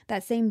online,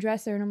 that same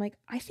dresser, and I'm like,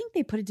 I think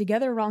they put it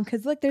together wrong,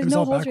 because look, there's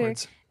no holes here.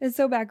 It's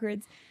so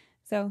backwards.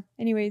 So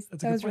anyways,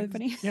 that was really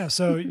funny. Yeah.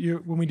 So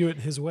when we do it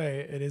his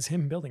way, it is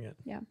him building it.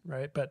 Yeah.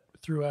 Right. But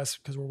through us,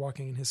 because we're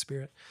walking in his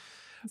spirit.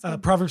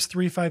 Proverbs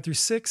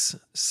 3:5-6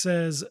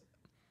 says,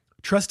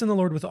 "Trust in the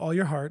Lord with all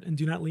your heart and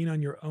do not lean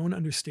on your own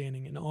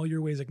understanding. In all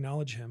your ways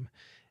acknowledge him,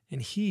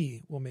 and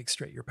he will make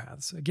straight your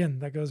paths." Again,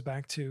 that goes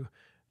back to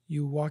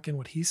you walk in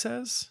what he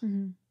says,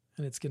 and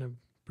it's going to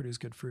produce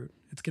good fruit.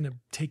 It's going to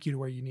take you to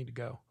where you need to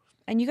go.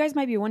 And you guys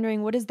might be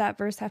wondering, what does that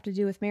verse have to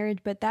do with marriage?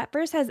 But that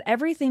verse has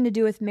everything to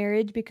do with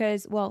marriage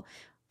because, well,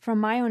 from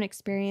my own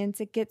experience,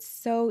 it gets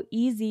so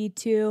easy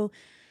to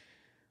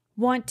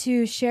want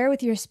to share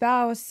with your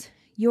spouse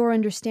your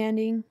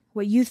understanding,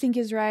 what you think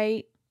is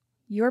right,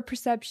 your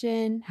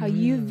perception, how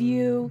you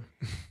view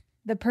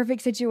the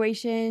perfect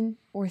situation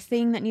or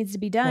thing that needs to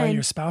be done. Why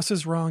your spouse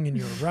is wrong and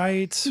you're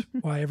right.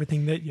 Why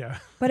everything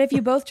But if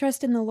you both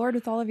trust in the Lord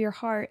with all of your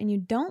heart and you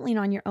don't lean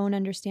on your own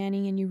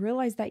understanding and you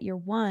realize that you're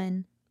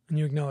one, and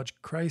you acknowledge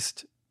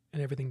Christ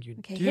in everything you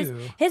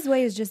do. His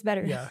way is just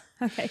better. Yeah.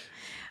 Okay.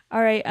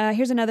 All right.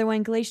 Here's another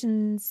one.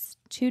 Galatians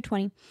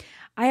 2:20.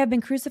 "I have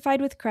been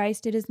crucified with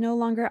Christ. It is no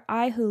longer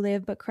I who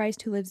live, but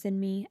Christ who lives in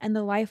me. And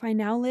the life I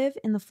now live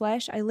in the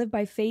flesh, I live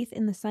by faith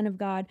in the Son of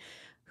God,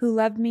 who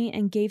loved me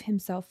and gave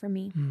himself for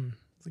me."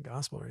 It's the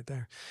gospel right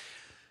there.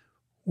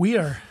 We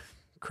are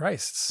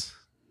Christ's.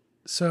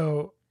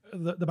 So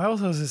the Bible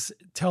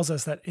tells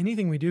us that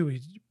anything we do,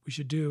 we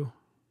should do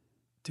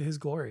to his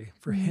glory,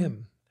 for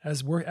him,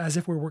 as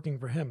if we're working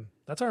for him.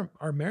 That's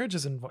our marriage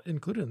is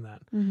included in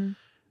that.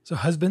 So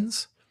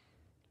husbands,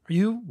 are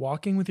you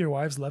walking with your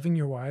wives, loving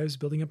your wives,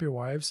 building up your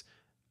wives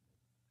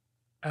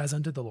as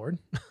unto the Lord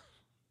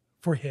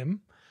for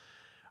him?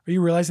 Are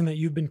you realizing that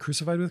you've been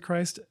crucified with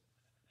Christ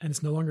and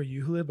it's no longer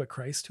you who live, but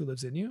Christ who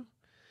lives in you?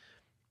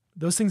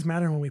 those things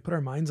matter when we put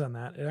our minds on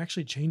that. It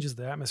actually changes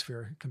the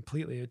atmosphere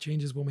completely. It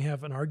changes when we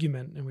have an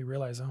argument and we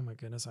realize, oh my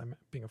goodness, I'm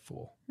being a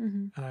fool.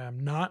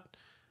 And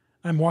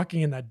I'm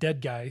walking in that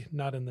dead guy,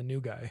 not in the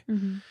new guy.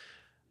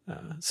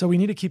 So we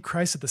need to keep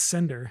Christ at the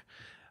center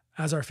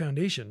as our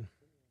foundation.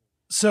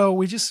 So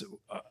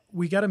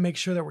we got to make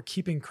sure that we're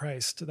keeping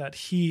Christ, that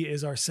he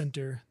is our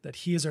center, that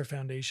he is our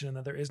foundation, and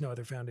that there is no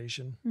other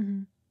foundation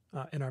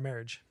in our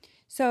marriage.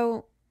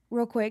 So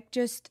real quick,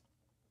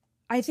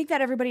 I think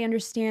that everybody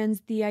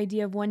understands the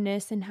idea of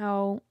oneness and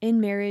how in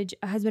marriage,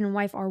 a husband and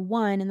wife are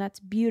one, and that's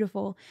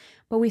beautiful,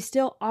 but we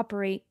still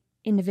operate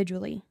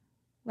individually.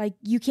 Like,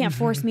 you can't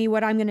force me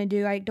what I'm going to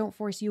do. I don't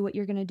force you what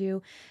you're going to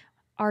do.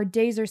 Our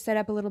days are set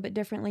up a little bit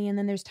differently, and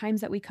then there's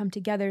times that we come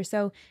together.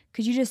 So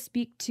could you just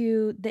speak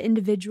to the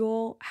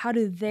individual? How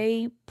do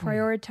they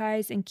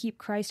prioritize and keep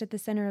Christ at the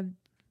center of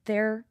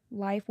their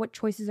life? What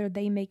choices are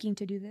they making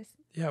to do this?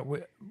 Yeah,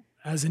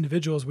 as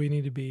individuals, we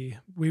need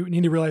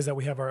to realize that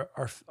we have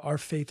our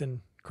faith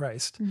in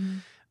Christ,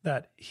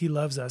 that he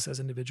loves us as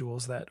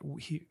individuals, that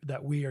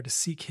we are to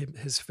seek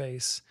his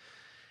face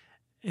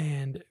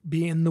and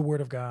be in the Word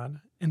of God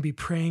and be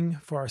praying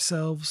for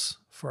ourselves,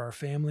 for our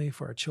family,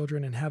 for our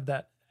children, and have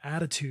that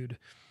attitude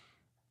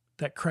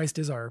that Christ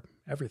is our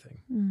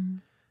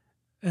everything.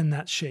 And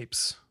that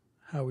shapes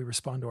how we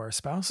respond to our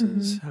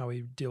spouses, how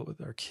we deal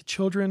with our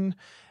children,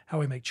 how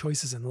we make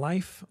choices in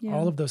life.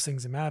 All of those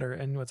things matter.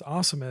 And what's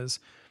awesome is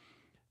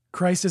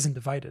Christ isn't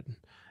divided.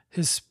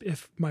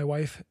 If my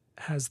wife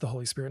has the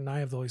Holy Spirit and I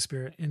have the Holy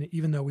Spirit, and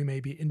even though we may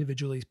be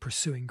individually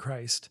pursuing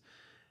Christ,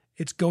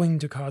 it's going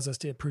to cause us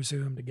to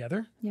pursue him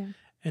together. Yeah.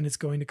 And it's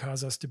going to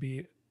cause us to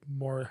be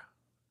more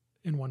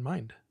in one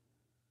mind,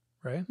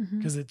 right?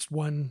 Because it's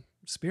one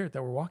spirit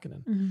that we're walking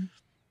in.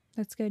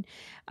 That's good.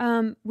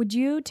 Would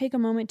you take a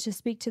moment to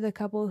speak to the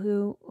couple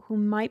who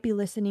might be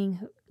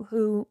listening,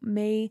 who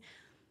may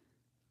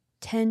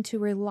tend to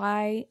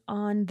rely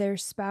on their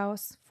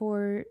spouse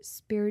for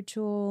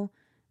spiritual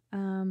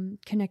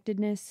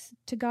connectedness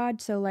to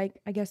God? So, like,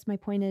 I guess my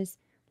point is,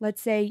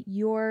 let's say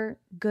you're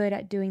good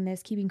at doing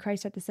this, keeping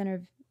Christ at the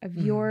center of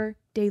your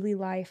daily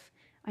life.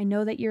 I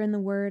know that you're in the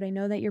Word. I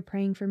know that you're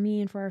praying for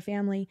me and for our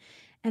family.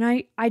 And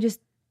I just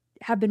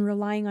have been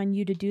relying on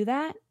you to do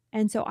that.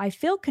 And so I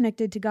feel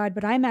connected to God,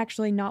 but I'm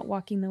actually not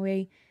walking the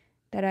way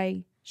that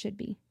I should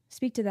be.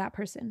 Speak to that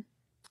person.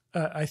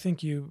 I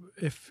think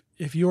if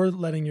you're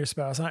letting your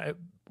spouse,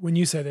 when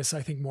you say this,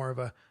 I think more of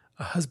a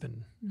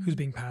husband who's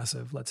being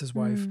passive, lets his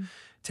wife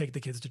take the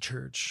kids to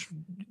church,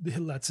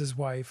 lets his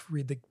wife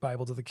read the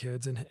Bible to the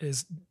kids, and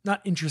is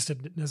not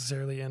interested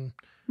necessarily in...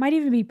 Might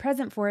even be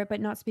present for it, but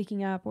not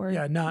speaking up or...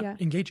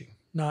 not engaging,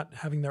 not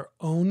having their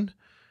own...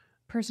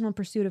 personal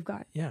pursuit of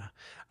God. Yeah.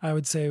 I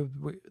would say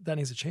that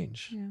needs to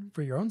change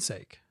for your own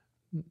sake.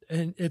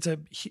 And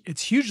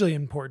it's hugely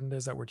important.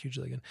 Is that word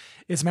hugely again?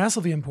 It's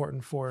massively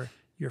important for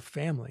your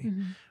family,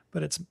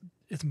 but it's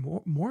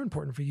more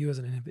important for you as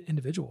an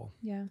individual.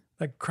 Yeah.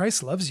 Like,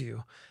 Christ loves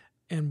you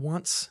and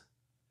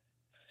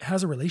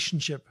has a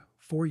relationship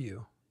for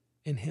you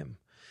in him,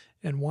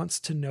 and wants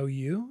to know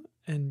you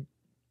and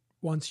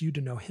wants you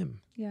to know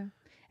him. Yeah.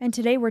 And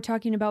today we're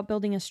talking about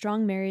building a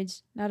strong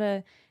marriage, not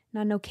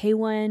no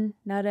K1,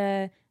 not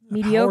a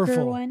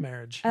mediocre one.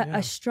 Marriage.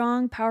 A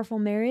strong, powerful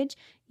marriage.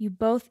 You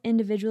both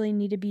individually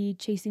need to be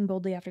chasing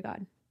boldly after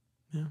God.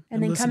 Yeah.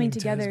 And then coming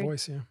together to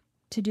his voice,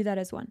 to do that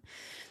as one.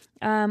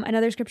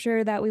 Another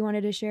scripture that we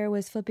wanted to share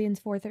was Philippians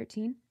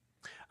 4:13.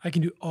 I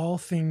can do all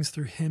things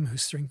through him who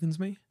strengthens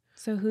me.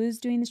 So who's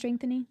doing the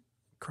strengthening?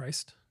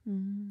 Christ.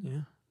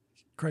 Yeah.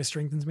 Christ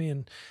strengthens me.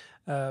 And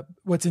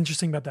what's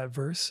interesting about that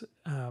verse,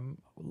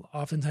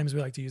 oftentimes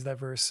we like to use that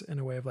verse in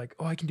a way of like,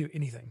 oh, I can do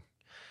anything.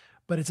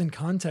 But it's in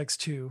context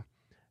to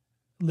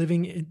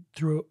living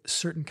through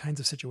certain kinds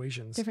of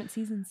situations. Different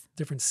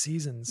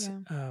seasons.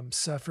 Yeah.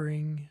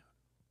 Suffering,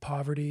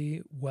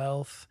 poverty,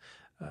 wealth,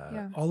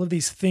 all of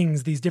these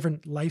things, these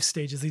different life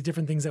stages, these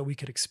different things that we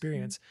could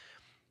experience.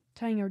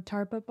 Tying your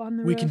tarp up on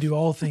the roof. We can do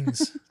all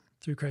things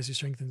through Christ who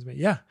strengthens me.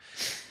 Yeah.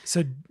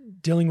 So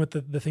dealing with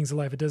the things of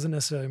life, it doesn't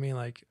necessarily mean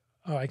like,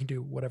 oh, I can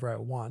do whatever I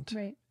want.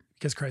 Right.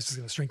 Because Christ is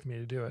going to strengthen me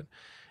to do it.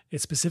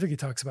 It specifically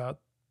talks about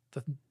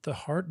the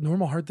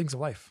normal hard things of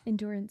life.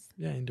 Endurance.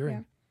 Yeah, enduring.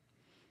 Yeah.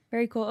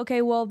 Very cool.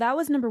 Okay, well, that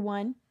was number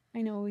 1.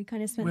 I know we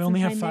kind of spent We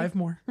only have 5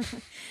 more.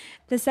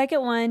 The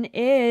second one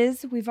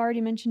is, we've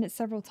already mentioned it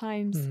several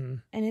times,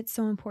 and it's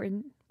so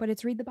important, but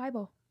it's read the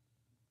Bible.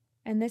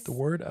 And the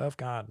Word of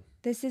God.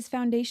 This is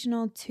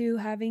foundational to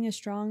having a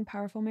strong,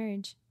 powerful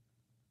marriage.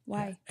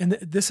 Why? Yeah. And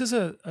this is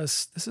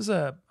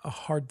a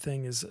hard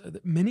thing. Is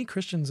many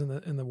Christians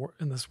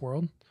in this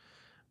world,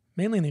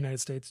 mainly in the United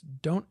States,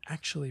 don't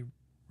actually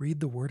read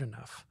the Word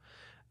enough.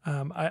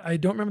 I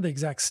don't remember the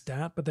exact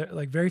stat, but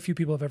like very few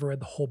people have ever read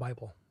the whole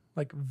Bible.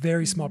 Like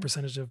very small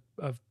percentage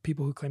of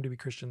people who claim to be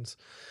Christians.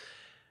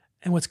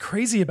 And what's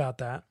crazy about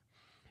that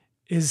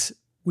is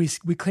we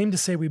claim to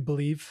say we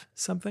believe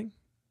something,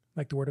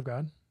 like the Word of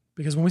God,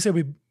 because when we say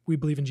we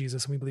believe in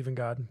Jesus and we believe in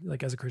God,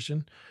 like as a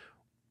Christian,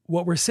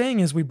 what we're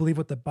saying is we believe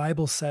what the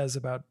Bible says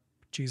about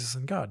Jesus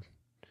and God.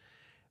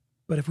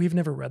 But if we've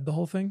never read the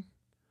whole thing,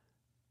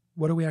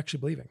 what are we actually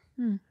believing?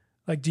 Hmm.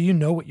 Like, do you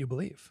know what you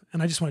believe?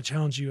 And I just want to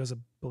challenge you as a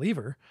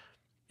believer.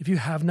 If you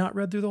have not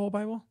read through the whole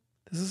Bible,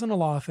 this isn't a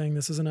law thing.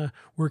 This isn't a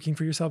working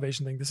for your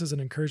salvation thing. This is an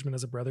encouragement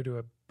as a brother to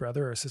a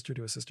brother or a sister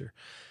to a sister.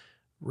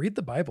 Read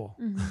the Bible.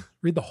 Mm-hmm.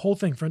 Read the whole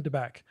thing front to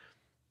back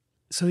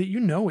so that you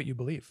know what you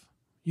believe.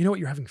 You know what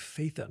you're having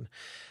faith in.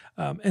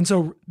 And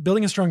so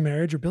building a strong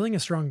marriage or building a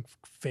strong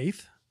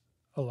faith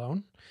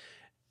alone,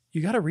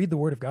 you got to read the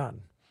Word of God.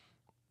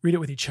 Read it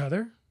with each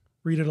other.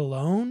 Read it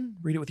alone.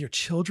 Read it with your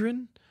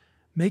children.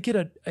 Make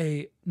it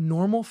a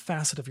normal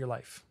facet of your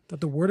life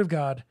that the Word of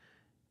God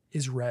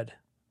is read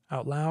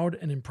out loud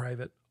and in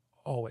private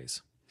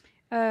always.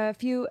 A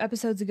few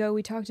episodes ago,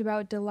 we talked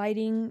about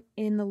delighting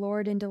in the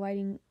Lord and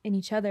delighting in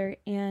each other.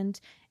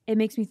 And it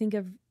makes me think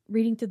of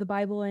reading through the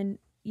Bible and,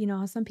 you know,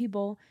 how some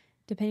people,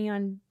 depending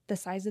on the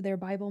size of their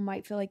Bible,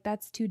 might feel like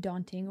that's too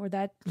daunting or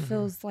that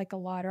feels like a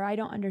lot or I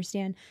don't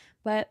understand.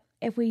 But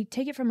if we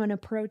take it from an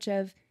approach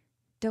of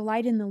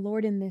delight in the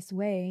Lord in this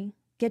way,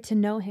 get to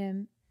know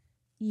him,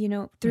 you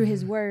know, through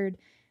his word,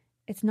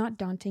 it's not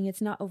daunting.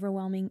 It's not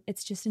overwhelming.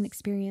 It's just an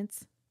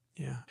experience.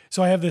 Yeah.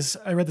 So I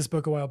read this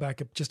book a while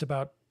back just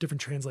about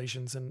different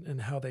translations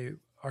and how they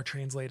are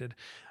translated.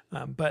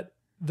 But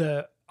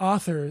the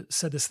author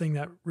said this thing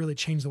that really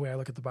changed the way I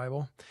look at the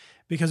Bible,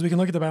 because we can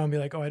look at the Bible and be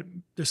like, oh,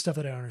 there's stuff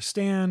that I don't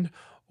understand,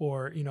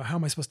 or, you know, how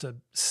am I supposed to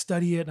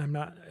study it? And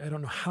I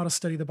don't know how to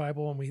study the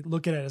Bible. And we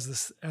look at it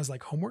as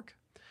like homework.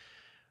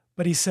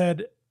 But he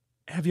said,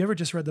 have you ever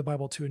just read the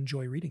Bible to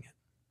enjoy reading it?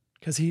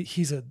 Because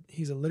he's a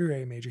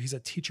literary major. He's a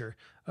teacher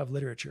of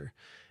literature.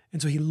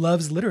 And so he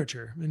loves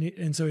literature.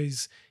 And so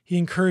he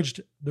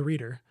encouraged the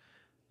reader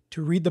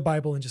to read the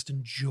Bible and just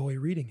enjoy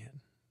reading it.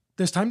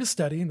 There's time to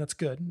study, and that's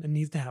good and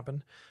needs to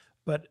happen,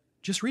 but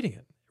just reading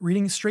it,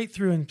 reading straight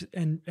through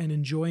and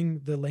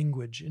enjoying the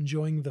language,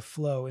 enjoying the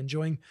flow,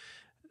 enjoying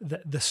the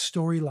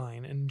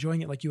storyline, and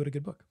enjoying it like you would a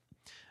good book.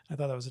 I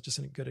thought that was just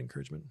a good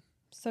encouragement.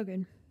 So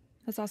good.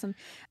 That's awesome.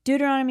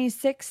 Deuteronomy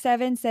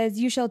 6:7 says,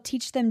 you shall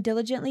teach them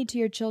diligently to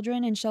your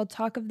children and shall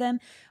talk of them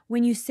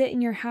when you sit in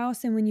your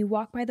house and when you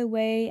walk by the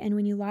way and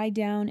when you lie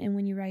down and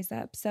when you rise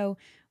up. So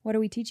what are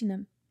we teaching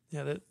them?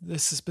 Yeah,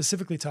 this is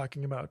specifically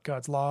talking about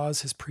God's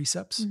laws, his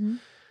precepts. Mm-hmm.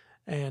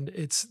 And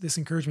it's this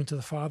encouragement to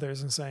the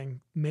fathers and saying,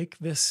 make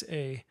this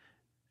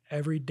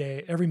every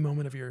day, every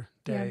moment of your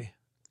day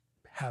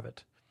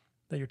habit,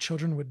 that your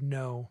children would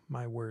know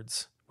my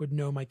words, would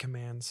know my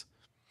commands.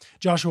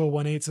 Joshua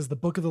 1:8 says, the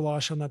book of the law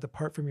shall not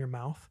depart from your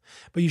mouth,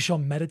 but you shall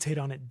meditate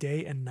on it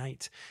day and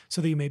night, so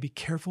that you may be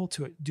careful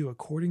to do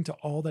according to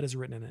all that is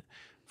written in it.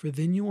 For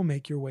then you will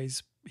make your way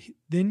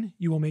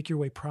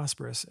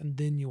prosperous, and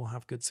then you will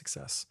have good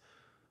success.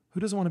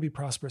 Who doesn't want to be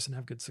prosperous and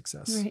have good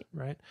success?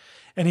 Right?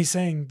 And he's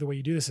saying the way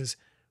you do this is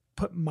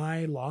put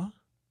my law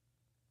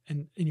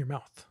in your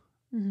mouth.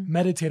 Mm-hmm.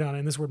 Meditate on it.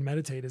 And this word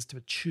meditate is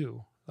to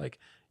chew. Like,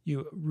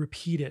 you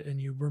repeat it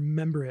and you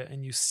remember it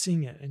and you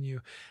sing it and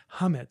you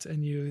hum it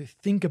and you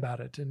think about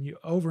it and you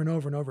over and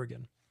over and over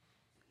again.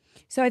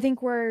 So I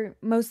think we're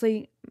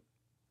mostly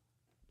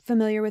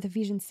familiar with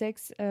Ephesians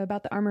 6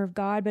 about the armor of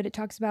God, but it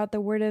talks about the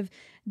word of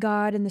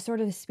God and the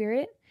sword of the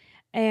Spirit.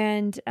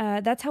 And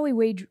that's how we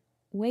wage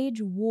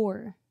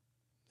war,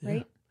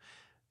 right?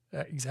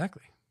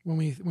 Exactly. When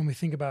we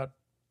think about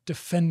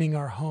defending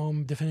our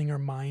home, defending our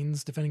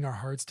minds, defending our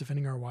hearts,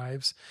 defending our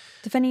wives.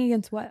 Defending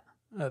against what?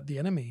 The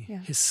enemy,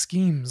 his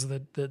schemes.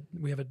 That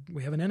we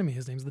have an enemy.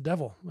 His name's the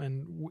devil,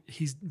 and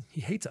he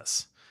hates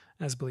us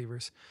as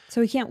believers. So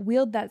we can't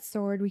wield that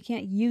sword. We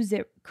can't use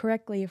it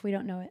correctly if we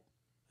don't know it.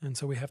 And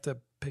so we have to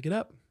pick it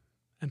up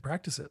and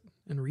practice it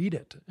and read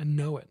it and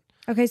know it.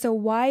 Okay, so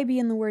why be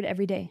in the Word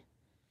every day?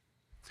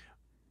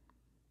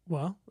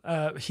 Well,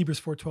 Hebrews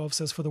 4:12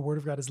 says, "For the Word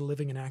of God is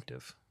living and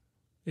active."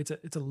 It's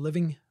a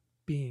living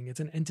being. It's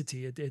an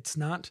entity. It's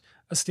not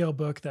a stale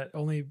book that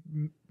only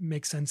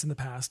makes sense in the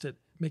past. It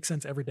makes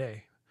sense every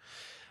day.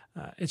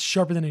 It's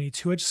sharper than any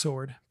two-edged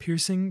sword,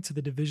 piercing to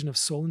the division of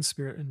soul and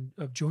spirit and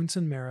of joints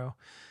and marrow,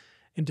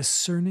 and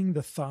discerning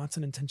the thoughts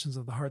and intentions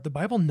of the heart. The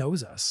Bible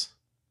knows us.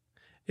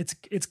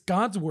 It's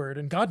God's word,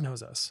 and God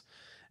knows us.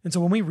 And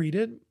so when we read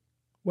it,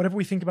 whatever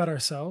we think about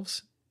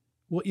ourselves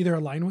will either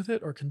align with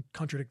it or can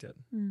contradict it.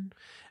 Mm.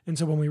 And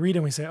so when we read it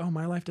and we say, oh,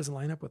 my life doesn't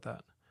line up with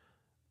that.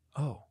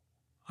 Oh,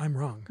 I'm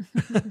wrong.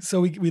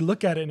 So we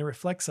look at it and it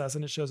reflects us,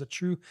 and it shows a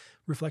true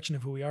reflection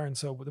of who we are. And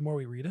so the more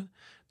we read it,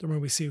 the more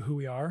we see who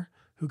we are,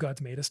 who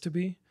God's made us to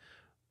be,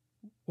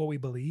 what we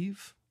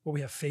believe, what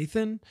we have faith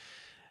in,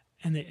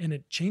 and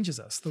it changes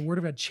us. The Word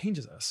of God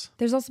changes us.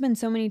 There's also been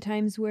so many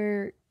times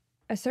where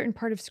a certain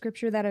part of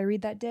Scripture that I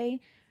read that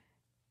day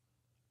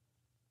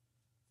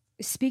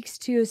speaks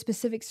to a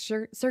specific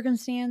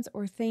circumstance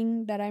or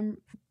thing that I'm,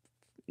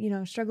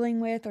 struggling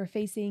with or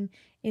facing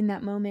in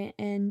that moment.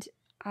 And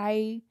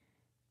I'm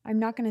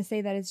not going to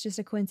say that it's just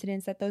a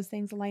coincidence that those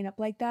things line up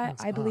like that.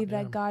 I believe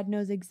that God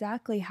knows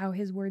exactly how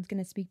his word's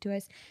going to speak to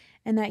us,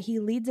 and that he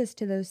leads us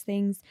to those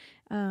things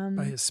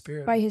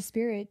by his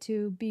Spirit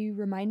to be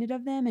reminded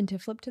of them and to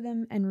flip to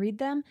them and read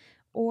them,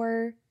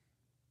 or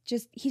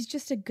he's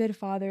just a good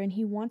father, and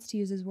he wants to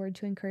use his word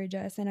to encourage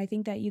us. And I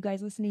think that you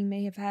guys listening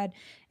may have had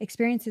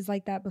experiences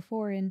like that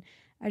before. And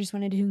I just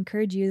wanted to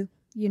encourage you,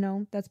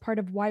 that's part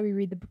of why we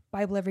read the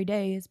Bible every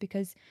day, is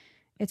because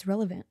it's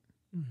relevant.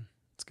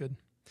 That's good.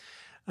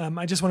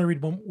 I just want to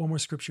read one more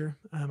scripture.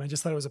 I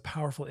just thought it was a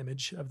powerful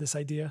image of this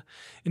idea.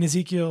 In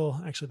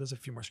Ezekiel, actually, there's a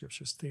few more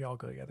scriptures. They all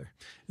go together.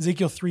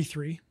 Ezekiel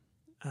 3:3,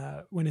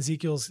 when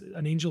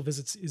an angel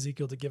visits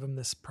Ezekiel to give him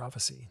this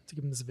prophecy, to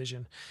give him this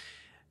vision.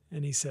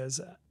 And he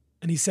says,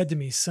 and he said to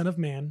me, Son of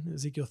man,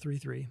 Ezekiel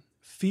 3:3,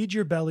 feed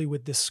your belly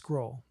with this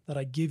scroll that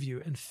I give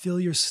you and fill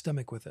your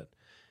stomach with it.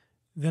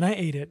 Then I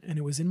ate it, and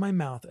it was in my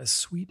mouth as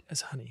sweet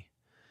as honey.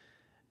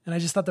 And I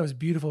just thought that was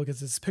beautiful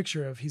because it's this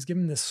picture of, he's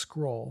given this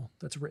scroll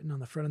that's written on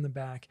the front and the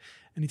back,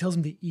 and he tells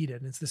him to eat it.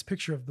 And it's this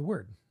picture of the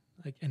word.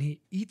 And he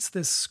eats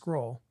this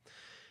scroll,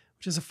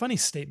 which is a funny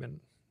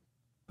statement,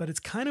 but it's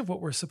kind of what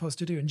we're supposed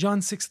to do. In John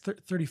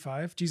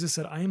 6:35, Jesus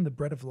said, I am the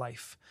bread of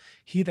life.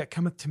 He that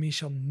cometh to me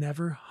shall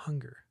never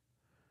hunger.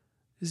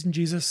 Isn't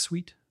Jesus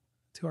sweet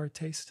to our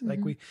taste?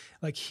 Mm-hmm.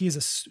 Like he is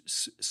a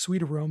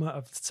sweet aroma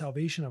of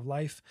salvation, of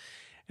life.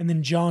 And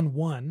then John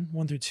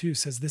 1:1-2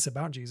 says this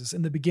about Jesus.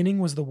 In the beginning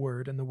was the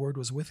Word, and the Word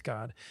was with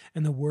God,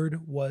 and the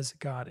Word was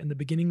God.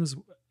 He was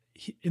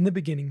in the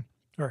beginning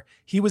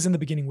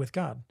with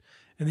God.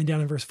 And then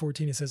down in verse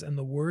 14, it says, and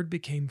the Word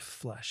became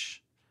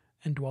flesh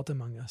and dwelt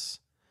among us.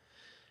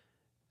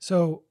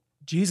 So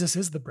Jesus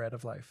is the bread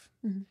of life.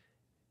 Mm-hmm.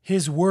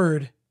 His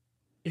word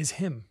is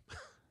him.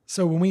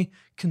 So when we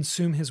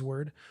consume his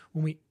word,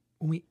 when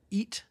we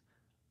eat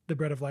the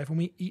bread of life, when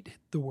we eat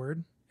the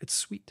word, it's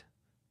sweet.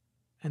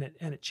 And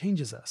it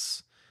changes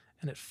us,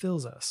 and it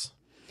fills us.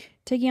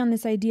 Taking on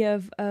this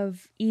idea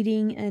of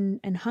eating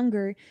and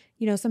hunger,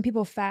 some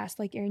people fast,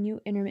 like Aaron,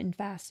 you intermittent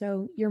fast.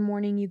 So your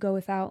morning you go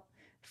without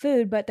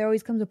food, but there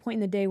always comes a point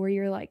in the day where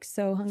you're like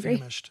so hungry.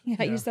 Famished.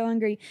 Yeah, you're so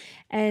hungry.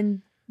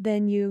 And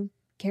then you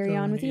carry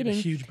on with eating. A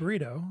huge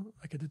burrito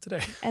like I did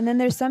today. And then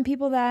there's some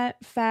people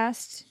that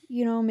fast,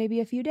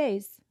 maybe a few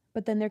days,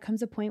 but then there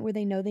comes a point where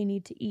they know they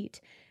need to eat.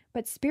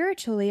 But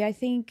spiritually, I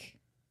think,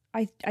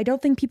 I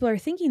don't think people are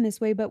thinking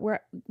this way, but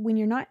when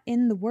you're not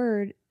in the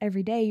word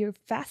every day, you're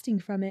fasting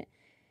from it.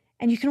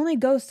 And you can only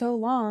go so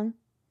long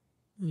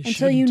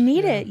until you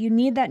need it. You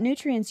need that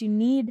nutrients. You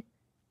need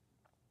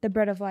the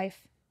bread of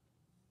life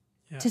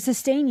to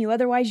sustain you.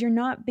 Otherwise, you're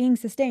not being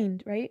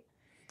sustained, right?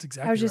 That's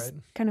exactly right. I was just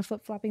kind of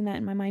flip-flopping that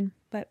in my mind.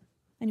 But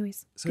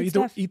anyways, so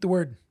eat the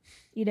word.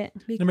 Eat it.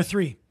 Number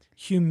 3,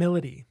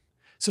 humility.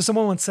 So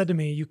someone once said to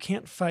me, you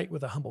can't fight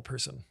with a humble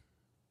person.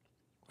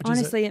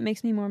 Honestly, it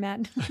makes me more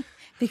mad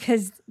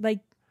because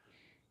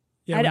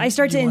I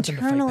start to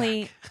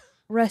internally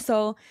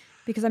wrestle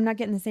because I'm not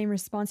getting the same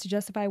response to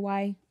justify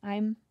why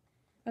I'm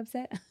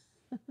upset.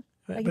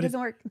 It doesn't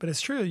work. But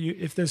it's true.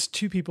 If there's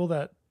two people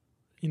that,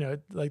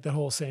 like the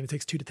whole saying, it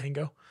takes two to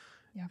tango.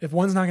 Yeah. If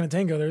one's not going to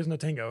tango, there's no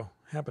tango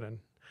happening.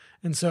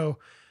 And so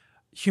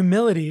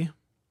humility,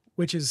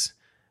 which is,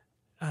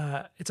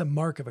 it's a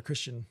mark of a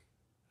Christian.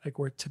 Like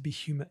I was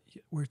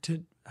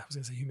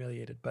going to say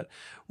humiliated, but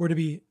we're to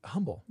be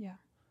humble. Yeah.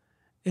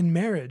 In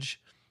marriage,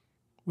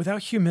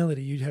 without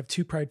humility, you'd have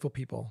two prideful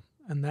people,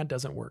 and that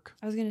doesn't work.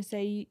 I was going to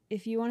say,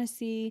 if you want to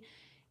see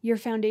your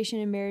foundation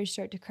in marriage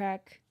start to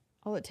crack,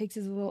 all it takes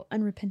is a little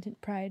unrepentant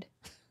pride.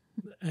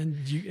 And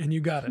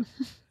you got it.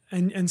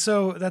 And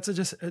so that's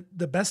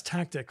the best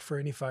tactic for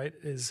any fight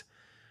is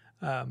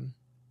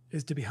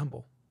to be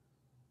humble.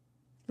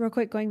 Real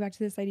quick, going back to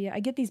this idea, I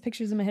get these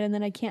pictures in my head and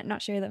then I can't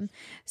not share them.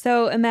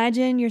 So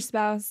imagine your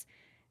spouse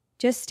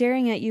just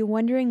staring at you,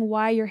 wondering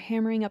why you're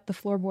hammering up the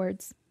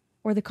floorboards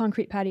or the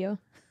concrete patio.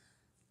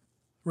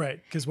 Right,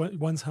 because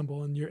one's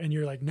humble and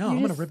you're like, no, I'm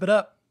going to rip it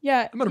up.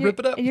 Yeah, I'm going to rip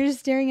it up. And you're just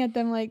staring at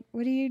them like,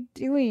 what are you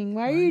doing?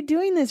 Why are you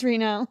doing this right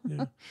now?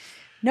 Yeah.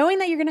 Knowing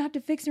that you're going to have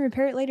to fix and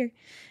repair it later.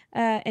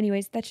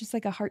 Anyways, that's just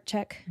like a heart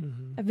check,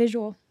 a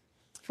visual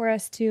for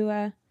us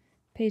to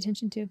pay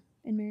attention to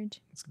in marriage.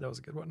 That was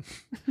a good one.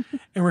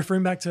 And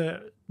referring back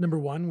to number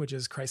 1, which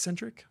is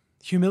Christ-centric,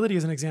 humility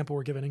is an example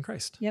we're given in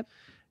Christ. Yep.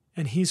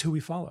 And he's who we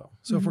follow.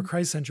 So if we're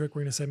Christ-centric,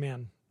 we're going to say,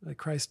 man, like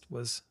Christ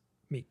was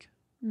meek.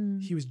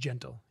 He was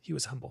gentle. He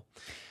was humble.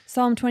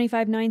 Psalm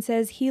 25:9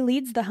 says, he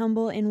leads the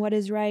humble in what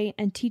is right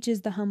and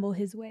teaches the humble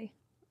his way.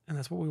 And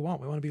that's what we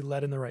want. We want to be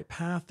led in the right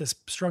path. This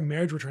strong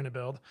marriage we're trying to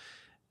build,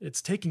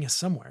 it's taking us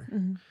somewhere.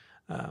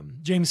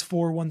 James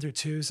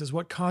 4:1-2 says,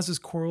 what causes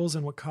quarrels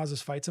and what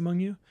causes fights among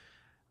you?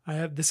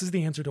 This is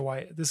the answer to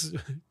why. This is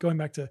going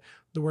back to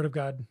the word of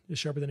God is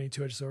sharper than any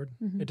two-edged sword.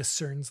 It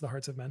discerns the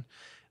hearts of men.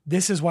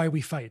 This is why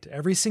we fight.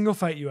 Every single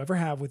fight you ever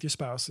have with your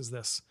spouse is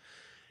this.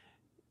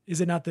 Is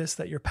it not this,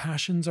 that your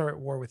passions are at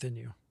war within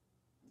you?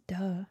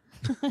 Duh.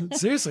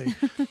 Seriously.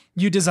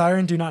 You desire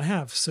and do not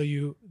have. So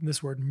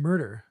this word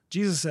murder.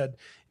 Jesus said,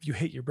 if you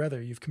hate your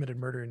brother, you've committed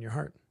murder in your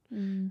heart.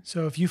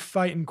 So if you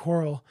fight and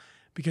quarrel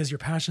because your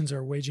passions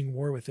are waging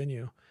war within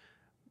you,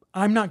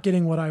 I'm not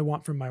getting what I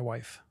want from my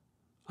wife.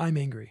 I'm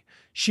angry.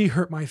 She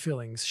hurt my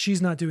feelings.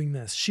 She's not doing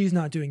this. She's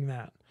not doing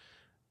that.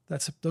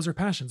 Those are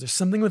passions. There's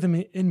something within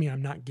me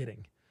I'm not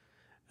getting.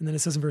 And then it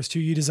says in verse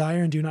 2, you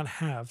desire and do not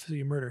have, so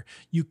you murder.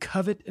 You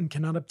covet and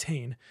cannot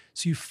obtain,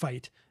 so you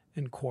fight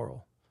and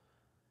quarrel.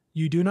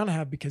 You do not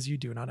have because you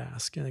do not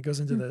ask. And it goes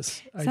into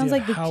this idea Sounds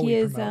like of the how key we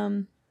is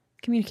promote.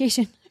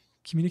 communication.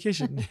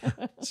 Communication.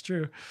 Yeah, it's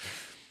true.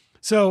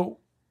 So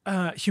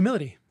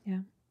humility. Yeah.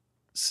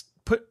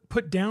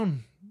 Put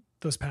down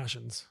those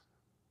passions.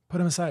 Put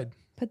them aside.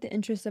 Put the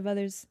interests of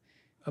others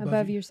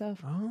above you.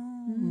 yourself.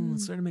 Oh,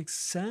 it's starting to make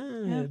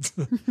sense.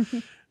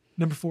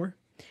 Number 4.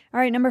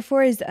 All right, number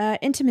 4 is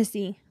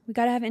intimacy. We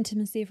got to have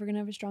intimacy if we're going to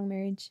have a strong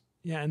marriage.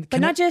 Yeah, and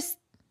But not just...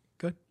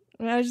 Good.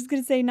 I was just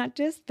going to say not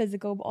just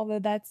physical, although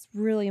that's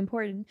really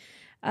important.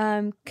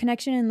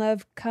 Connection and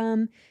love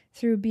come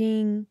through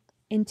being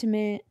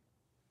intimate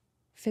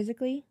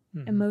physically,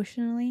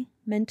 emotionally,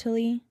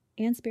 mentally,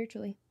 and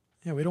spiritually.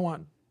 Yeah, we don't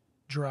want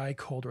dry,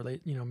 cold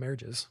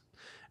marriages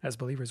as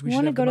believers. We We should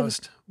wanna have go the to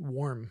most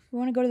warm. We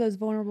want to go to those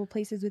vulnerable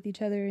places with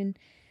each other and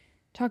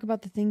talk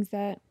about the things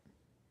that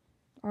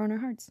are on our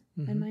hearts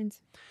and minds.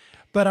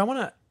 But I want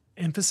to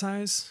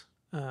emphasize,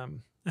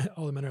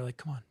 all the men are like,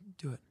 come on,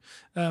 do it.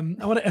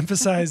 I want to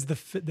emphasize the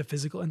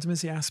physical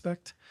intimacy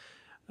aspect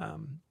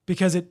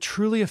because it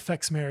truly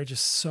affects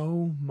marriages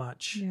so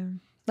much. Yeah.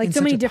 Like in so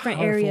such many a different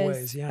powerful areas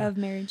ways, yeah. of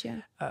marriage.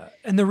 Yeah.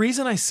 And the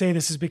reason I say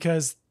this is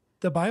because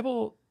the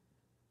Bible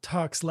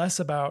talks less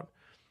about,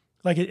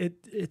 like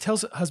it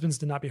tells husbands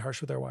to not be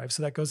harsh with their wives.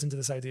 So that goes into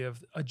this idea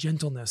of a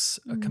gentleness,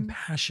 a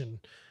compassion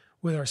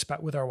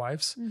with our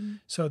wives.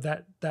 So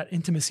that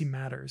intimacy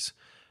matters.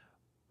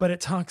 But it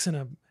talks in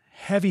a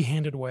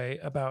heavy-handed way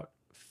about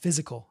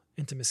physical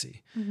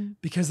intimacy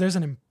because there's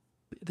an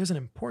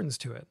importance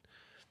to it.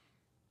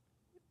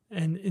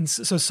 And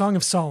so Song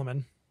of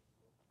Solomon,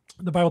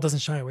 the Bible doesn't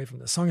shy away from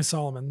this. Song of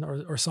Solomon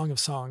or Song of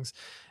Songs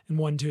in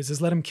 1:2, it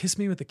says, let him kiss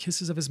me with the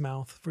kisses of his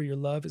mouth, for your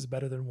love is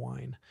better than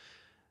wine.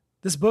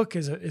 This book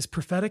is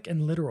prophetic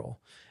and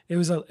literal.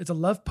 It's a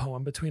love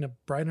poem between a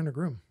bride and a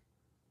groom.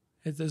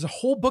 There's a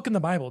whole book in the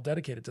Bible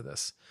dedicated to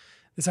this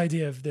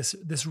idea of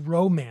this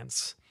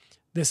romance,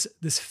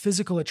 this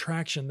physical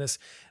attraction, this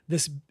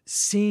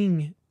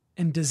seeing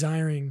and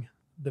desiring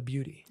the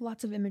beauty.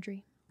 Lots of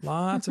imagery.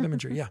 Lots of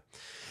imagery, yeah.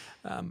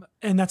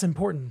 And that's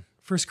important.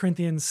 1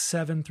 Corinthians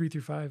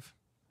 7:3-5.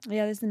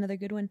 Yeah, this is another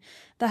good one.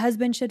 The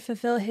husband should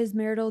fulfill his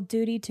marital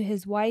duty to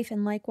his wife,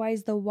 and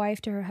likewise the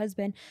wife to her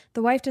husband.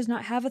 The wife does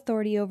not have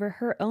authority over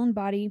her own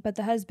body, but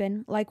the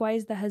husband.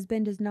 Likewise, the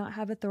husband does not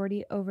have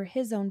authority over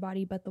his own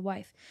body, but the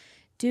wife.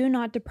 Do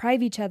not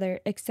deprive each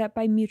other, except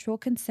by mutual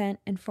consent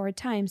and for a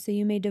time, so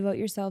you may devote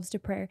yourselves to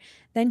prayer.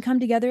 Then come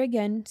together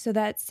again, so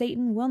that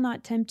Satan will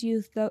not tempt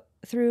you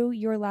through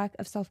your lack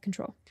of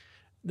self-control.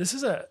 This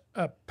is a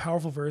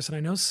powerful verse, and I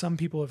know some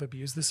people have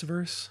abused this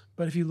verse,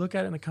 but if you look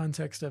at it in the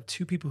context of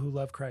two people who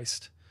love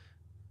Christ,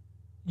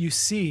 you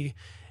see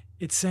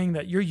it's saying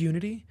that your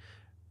unity,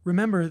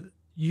 remember,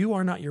 you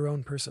are not your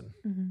own person.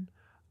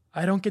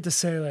 I don't get to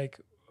say like,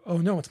 oh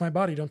no, it's my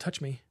body, don't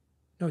touch me.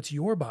 No, it's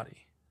your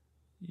body.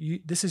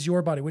 This is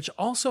your body, which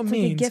also It's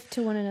means like a gift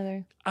to one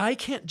another. I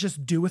can't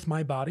just do with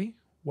my body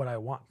what I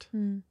want.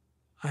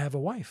 I have a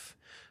wife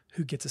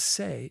who gets a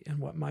say in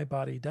what my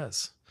body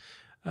does.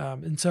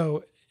 And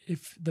so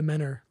if the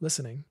men are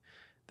listening,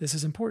 this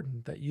is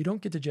important that you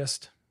don't get to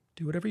just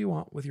do whatever you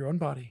want with your own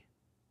body.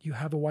 You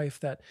have a wife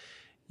that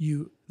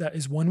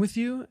is one with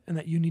you and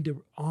that you need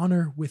to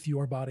honor with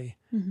your body,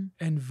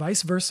 and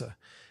vice versa,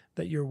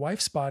 that your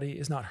wife's body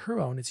is not her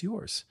own, it's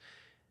yours.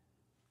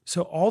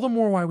 So all the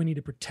more why we need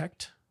to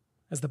protect,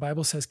 as the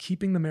Bible says,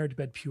 keeping the marriage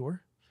bed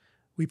pure.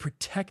 We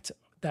protect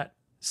that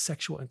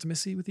sexual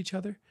intimacy with each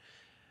other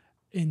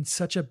in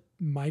such a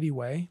mighty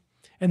way.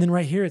 And then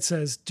right here it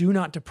says, do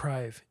not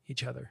deprive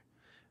each other.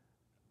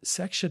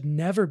 Sex should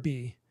never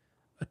be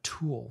a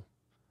tool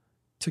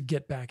to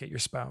get back at your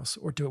spouse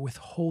or to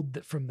withhold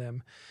that from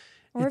them.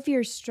 Or if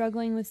you're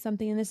struggling with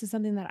something, and this is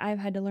something that I've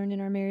had to learn in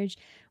our marriage,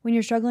 when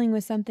you're struggling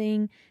with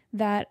something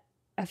that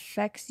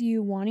affects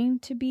you wanting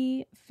to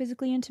be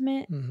physically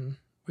intimate,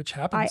 which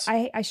happens.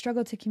 I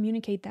struggle to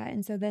communicate that.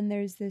 And so then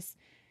there's this,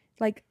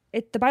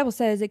 the Bible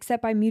says,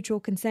 except by mutual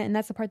consent. And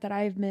that's the part that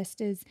I've missed,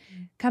 is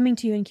coming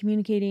to you and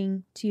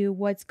communicating to you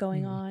what's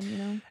going on, you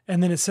know?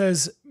 And then it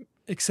says,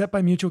 except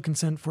by mutual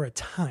consent for a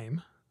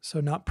time,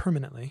 so not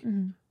permanently.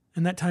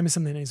 And that time is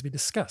something that needs to be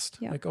discussed.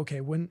 Yeah. Like,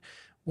 okay,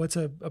 what's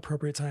a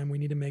appropriate time? We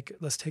need to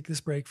let's take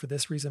this break for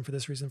this reason, for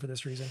this reason, for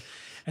this reason.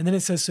 And then it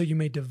says, so you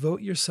may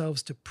devote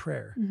yourselves to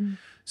prayer.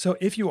 So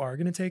if you are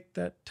going to take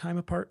that time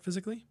apart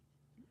physically,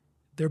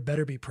 there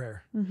better be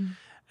prayer. And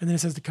then it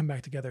says to come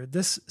back together.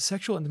 This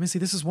sexual intimacy,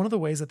 this is one of the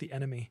ways that the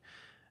enemy,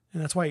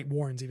 and that's why it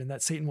warns even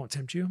that Satan won't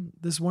tempt you.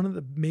 This is one of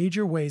the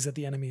major ways that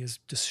the enemy is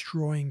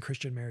destroying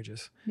Christian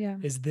marriages. Yeah.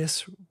 Is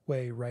this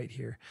way right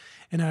here.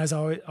 And as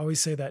I always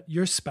say, that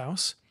your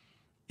spouse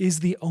is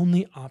the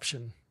only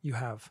option you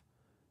have.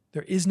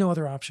 There is no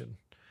other option.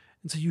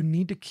 And so you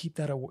need to keep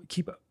that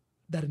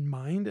in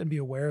mind and be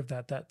aware of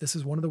that this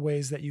is one of the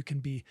ways that you can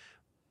be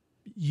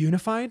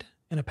unified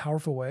in a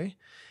powerful way.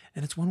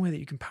 And it's one way that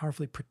you can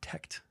powerfully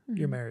protect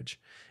your marriage,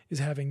 is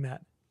having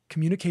that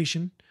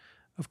communication,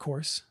 of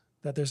course,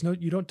 that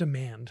you don't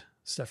demand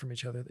stuff from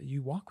each other, that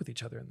you walk with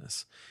each other in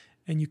this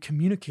and you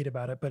communicate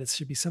about it, but it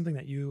should be something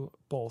that you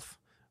both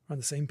are on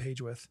the same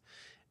page with,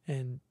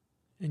 and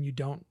you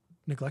don't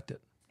neglect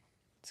it.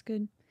 It's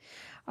good.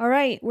 All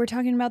right. We're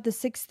talking about the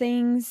 6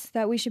 things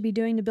that we should be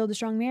doing to build a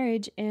strong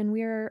marriage. And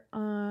we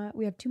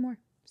have 2 more.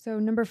 So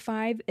number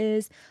 5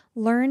 is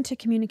learn to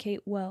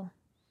communicate well.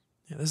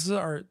 Yeah, this is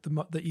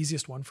the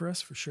easiest one for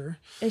us, for sure.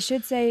 It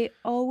should say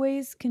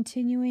always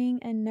continuing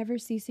and never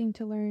ceasing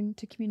to learn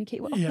to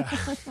communicate well. Yeah,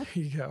 there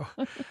you go.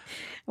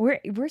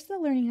 We're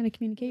still learning how to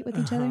communicate with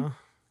each other.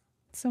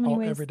 So many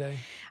ways. Every day.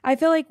 I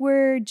feel like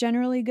we're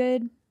generally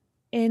good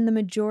in the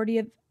majority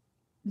of,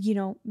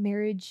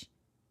 marriage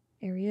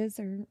areas,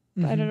 or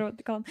I don't know what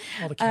to call them.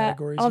 All the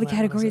categories. All the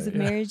categories of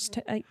marriage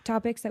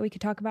topics that we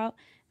could talk about.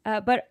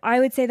 But I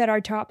would say that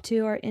our top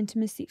 2 are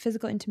intimacy,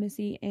 physical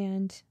intimacy,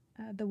 and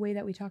the way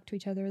that we talk to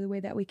each other, the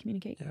way that we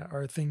communicate. Yeah,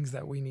 are things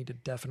that we need to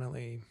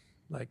definitely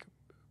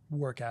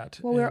work at.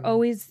 Well, we're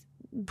always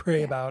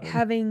pray about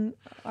having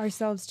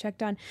ourselves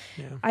checked on.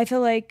 Yeah. I feel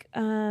like,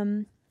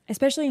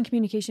 especially in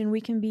communication,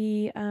 we can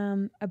be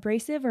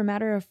abrasive or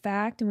matter of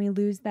fact, and we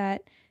lose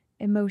that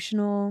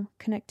emotional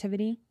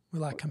connectivity. We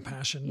lack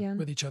compassion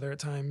with each other at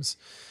times.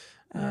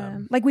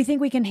 We think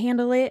we can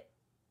handle it,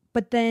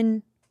 but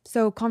then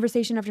so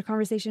conversation after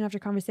conversation after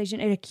conversation,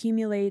 it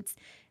accumulates.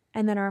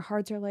 And then our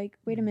hearts are like,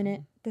 wait a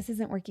minute, this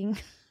isn't working.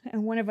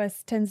 And one of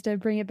us tends to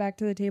bring it back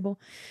to the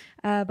table.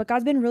 But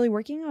God's been really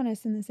working on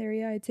us in this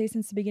area, I'd say,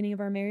 since the beginning of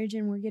our marriage,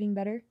 and we're getting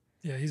better.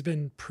 Yeah, he's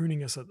been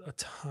pruning us a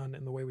ton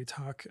in the way we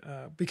talk,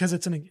 because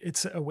it's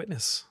a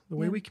witness. The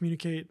way we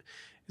communicate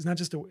is not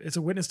just it's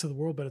a witness to the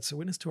world, but it's a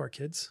witness to our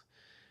kids.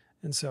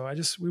 And so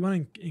we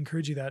want to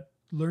encourage you that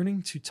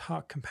learning to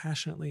talk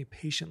compassionately,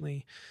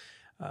 patiently,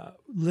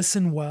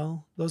 listen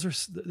well,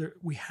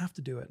 we have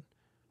to do it.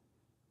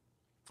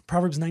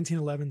 Proverbs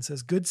 19:11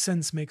 says, "Good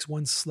sense makes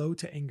one slow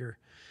to anger,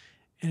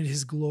 and it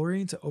is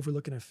glory to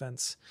overlook an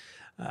offense."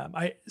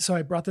 So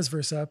I brought this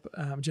verse up.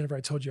 Jennifer,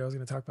 I told you I was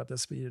going to talk about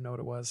this, but you didn't know what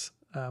it was.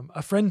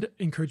 A friend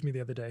encouraged me the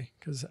other day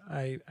because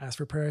I asked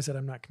for prayer. I said,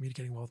 I'm not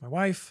communicating well with my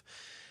wife.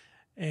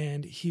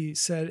 And he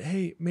said,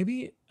 hey,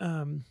 maybe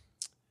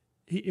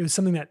it was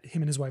something that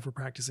him and his wife were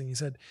practicing. He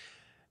said,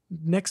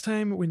 next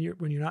time when you're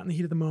not in the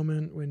heat of the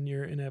moment, when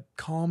you're in a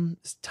calm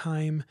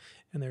time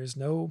and there's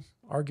no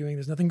arguing,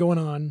 there's nothing going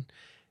on,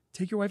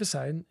 take your wife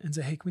aside and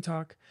say, hey, can we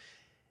talk?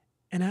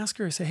 And ask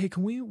her, say, hey,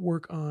 can we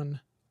work on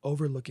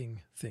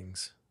overlooking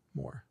things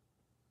more?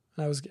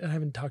 And I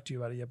haven't talked to you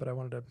about it yet, but I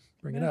wanted to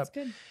bring it up.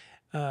 That's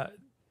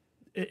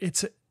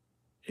good.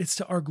 It's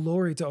to our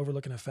glory to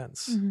overlook an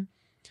offense. Mm-hmm.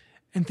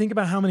 And think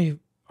about how many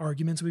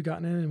arguments we've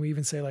gotten in, and we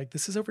even say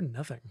this is over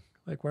nothing.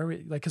 Why are we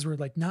because we're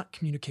not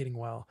communicating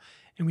well,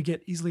 and we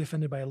get easily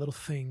offended by a little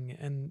thing.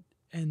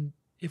 And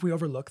if we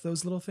overlook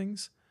those little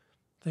things,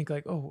 think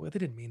oh, they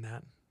didn't mean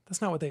that.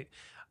 That's not what they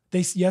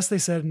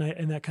said,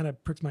 and that kind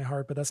of pricks my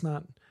heart, but I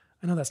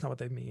know that's not what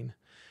they mean.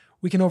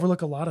 We can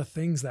overlook a lot of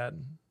things that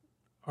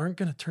aren't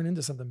going to turn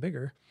into something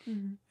bigger,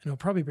 and it'll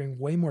probably bring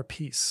way more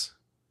peace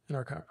in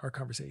our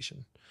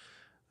conversation.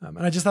 And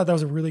I just thought that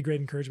was a really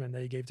great encouragement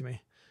that he gave to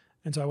me.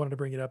 And so I wanted to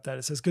bring it up, that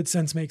it says, good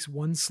sense makes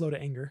one slow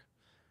to anger,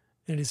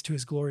 and it is to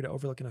his glory to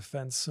overlook an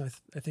offense. So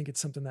I think it's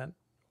something that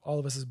all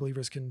of us as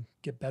believers can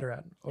get better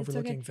at,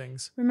 overlooking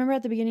things. Remember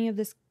at the beginning of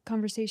this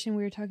conversation,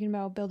 we were talking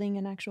about building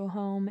an actual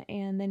home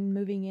and then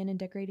moving in and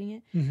decorating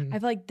it. Mm-hmm. I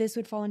feel like this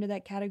would fall into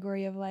that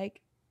category of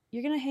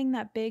you're going to hang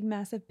that big,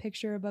 massive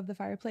picture above the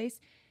fireplace.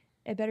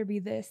 It better be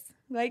this,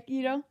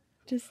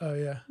 just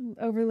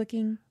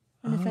overlooking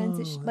an offense.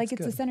 It's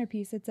good. A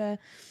centerpiece. It's a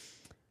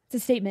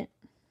statement.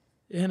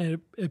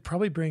 And it'd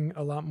probably bring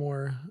a lot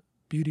more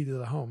beauty to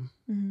the home,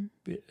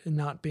 mm-hmm. and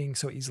not being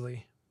so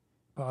easily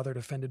bothered,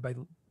 offended by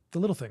the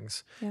little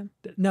things. Yeah.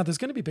 Now, there's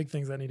going to be big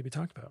things that need to be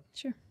talked about.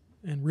 Sure.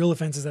 And real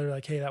offenses that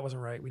are hey, that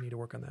wasn't right. We need to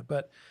work on that.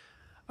 But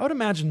I would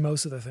imagine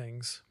most of the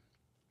things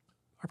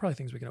are probably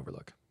things we can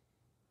overlook.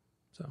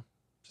 So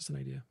just an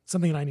idea.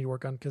 Something that I need to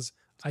work on, because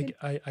I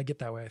get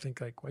that way. I think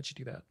why'd you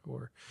do that?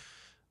 Or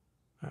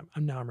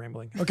I'm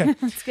rambling. Okay.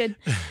 That's good.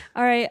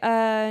 All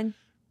right.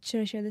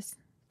 Should I share this?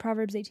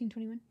 Proverbs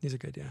 18:21. These are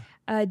good,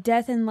 yeah.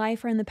 Death and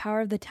life are in the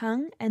power of the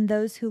tongue, and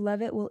those who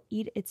love it will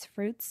eat its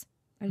fruits.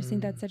 I just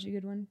think that's such a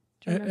good one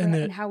to remember,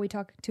 and how we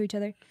talk to each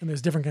other. And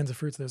there's different kinds of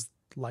fruits. There's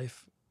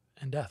life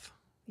and death.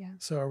 Yeah.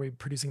 So are we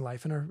producing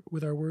life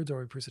with our words, or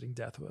are we producing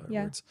death with our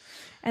words?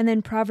 And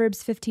then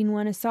Proverbs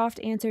 15:1, a soft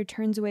answer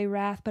turns away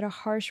wrath, but a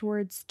harsh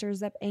word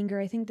stirs up anger.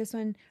 I think this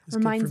one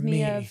reminds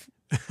me of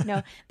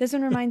this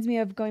one reminds me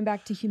of going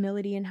back to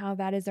humility and how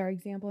that is our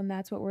example, and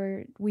that's what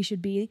we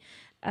should be.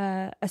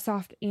 A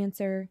soft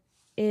answer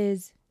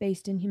is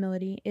based in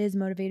humility, is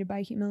motivated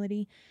by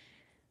humility,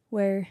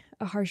 where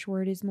a harsh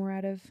word is more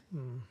out of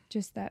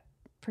just that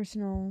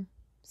personal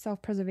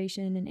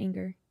self-preservation and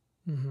anger.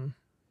 Mm-hmm.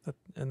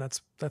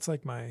 That's it's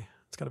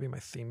got to be my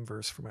theme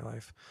verse for my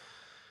life.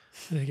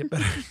 I need to get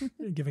better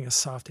at giving a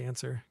soft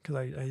answer,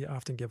 because I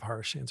often give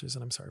harsh answers,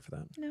 and I'm sorry for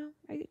that. No,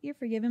 you're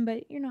forgiven,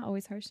 but you're not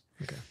always harsh.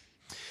 Okay.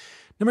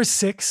 Number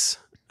 6,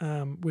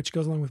 which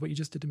goes along with what you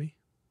just did to me,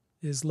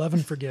 is love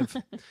and forgive.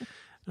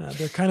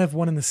 They're kind of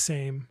one and the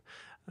same.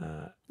 Look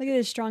at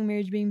this strong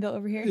marriage being built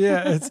over here.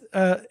 Yeah,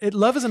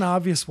 love is an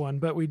obvious one,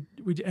 but we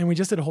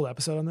just did a whole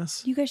episode on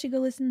this. You guys should go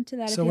listen to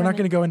that. So we're not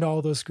going to go into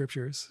all those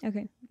scriptures.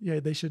 Okay. Yeah,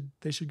 they should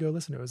go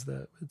listen to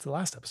it. It's the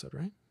last episode,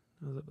 right?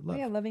 Love.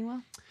 Yeah, loving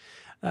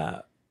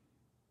well.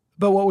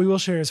 But what we will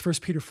share is 1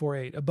 Peter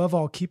 4:8. Above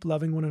all, keep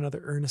loving one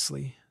another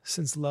earnestly,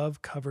 since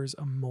love covers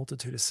a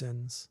multitude of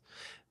sins.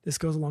 This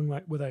goes along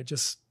with what I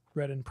just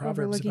read in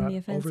Proverbs about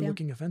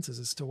overlooking offenses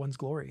is to one's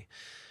glory.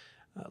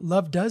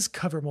 Love does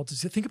cover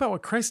multitudes. Think about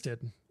what Christ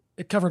did.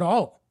 It covered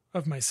all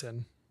of my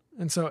sin.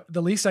 And so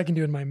the least I can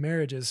do in my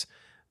marriage is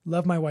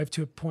love my wife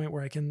to a point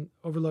where I can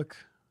overlook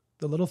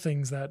the little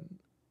things that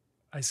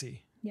I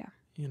see. Yeah.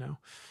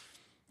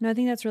 No, I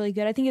think that's really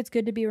good. I think it's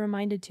good to be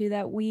reminded too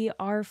that we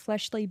are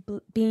fleshly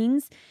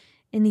beings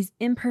in these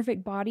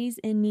imperfect bodies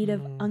in need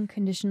of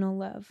unconditional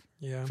love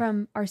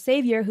from our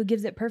Savior who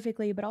gives it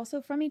perfectly, but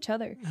also from each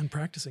other. And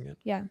practicing it.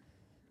 Yeah.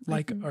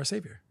 Like our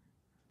Savior.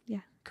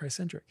 Yeah.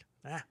 Christ-centric.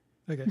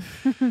 Okay.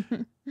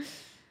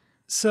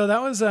 So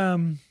that was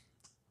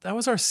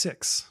our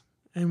 6.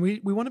 And we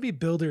want to be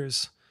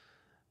builders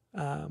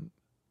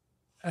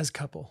as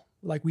couple.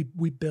 Like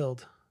we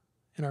build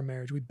in our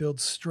marriage. We build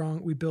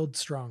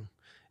strong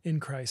in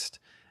Christ.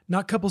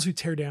 Not couples who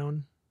tear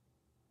down,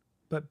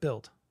 but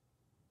build.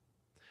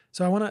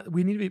 So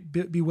we need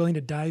to be willing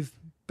to dive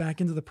back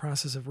into the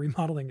process of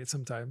remodeling it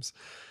sometimes.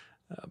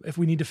 If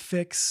we need to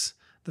fix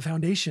the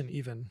foundation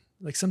even.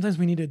 Like sometimes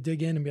we need to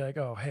dig in and be like,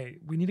 oh, hey,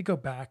 we need to go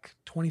back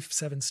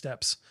 27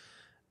 steps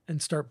and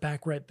start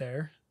back right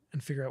there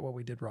and figure out what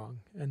we did wrong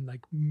and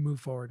like move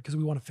forward because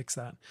we want to fix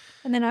that.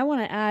 And then I want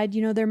to add,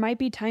 there might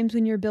be times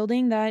when you're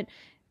building that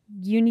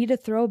you need to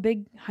throw a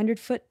big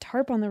 100-foot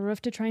tarp on the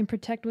roof to try and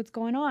protect what's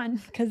going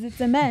on because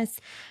it's a mess.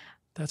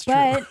 That's true.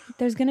 But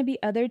there's going to be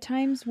other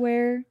times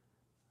where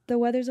the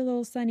weather's a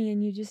little sunny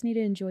and you just need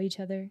to enjoy each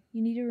other.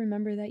 You need to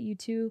remember that you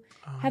two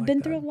have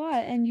been through a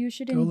lot and you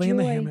should enjoy lay in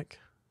the hammock.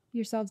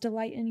 Yourselves,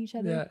 delight in each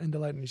other. Yeah, and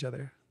delight in each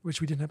other, which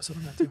we did an episode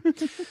on that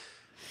too.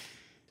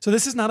 So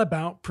this is not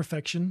about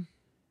perfection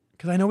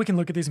because I know we can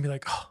look at these and be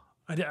like, oh,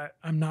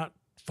 I'm not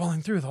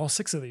following through with all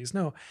 6 of these.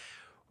 No,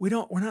 we're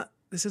not.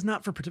 This is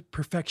not for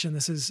perfection.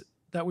 This is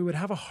that we would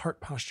have a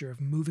heart posture of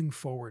moving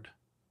forward.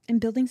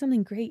 And building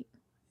something great.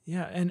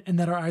 Yeah, and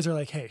that our eyes are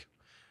like, hey,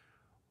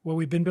 what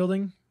we've been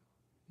building,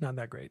 not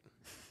that great.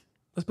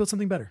 Let's build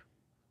something better.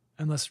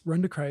 And let's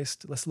run to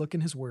Christ. Let's look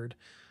in his word.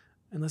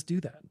 And let's do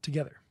that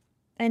together.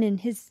 And in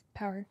his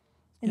power.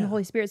 In the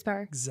Holy Spirit's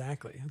power.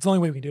 Exactly. It's the only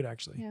way we can do it,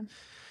 actually. Yeah.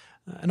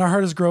 And our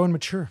heart is grow and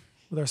mature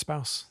with our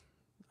spouse.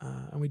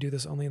 And we do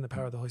this only in the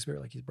power of the Holy Spirit,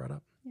 like he's brought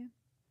up. Yeah.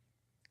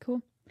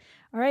 Cool.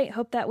 All right.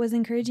 Hope that was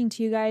encouraging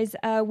to you guys.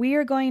 We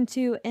are going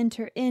to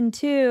enter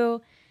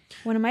into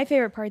one of my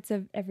favorite parts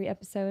of every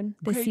episode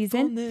this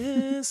season.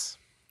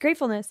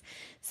 Gratefulness.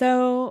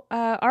 So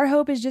our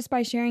hope is just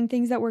by sharing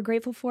things that we're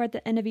grateful for at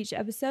the end of each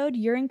episode,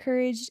 you're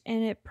encouraged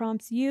and it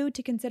prompts you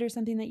to consider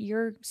something that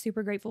you're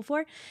super grateful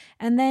for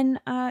and then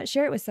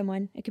share it with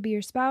someone. It could be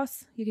your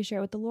spouse. You could share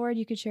it with the Lord.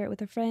 You could share it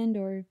with a friend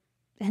or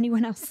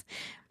anyone else.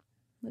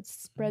 Let's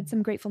spread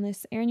some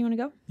gratefulness. Aaron, you want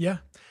to go? Yeah.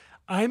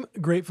 I'm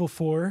grateful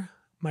for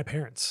my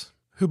parents,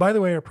 who, by the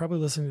way, are probably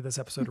listening to this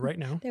episode right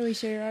now. They always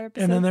share our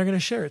episode. And then they're going to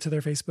share it to their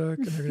Facebook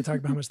and they're going to talk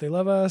about how much they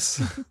love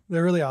us.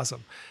 They're really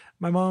awesome.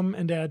 My mom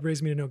and dad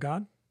raised me to know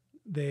God.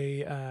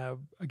 They,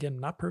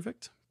 again, not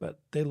perfect, but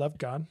they loved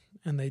God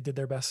and they did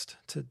their best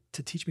to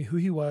teach me who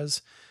he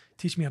was,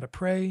 teach me how to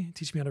pray,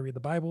 teach me how to read the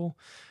Bible,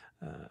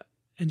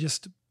 and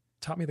just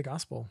taught me the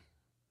gospel.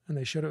 And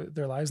they showed it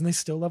their lives and they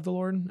still love the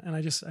Lord. And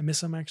I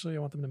miss them actually. I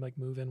want them to like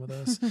move in with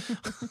us.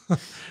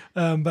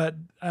 But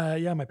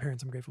my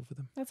parents, I'm grateful for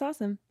them. That's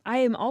awesome. I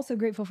am also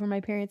grateful for my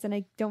parents and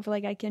I don't feel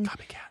like I can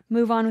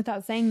move on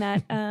without saying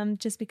that.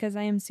 Just because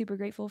I am super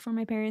grateful for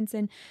my parents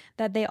and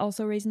that they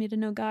also raised me to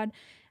know God.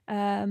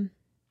 Would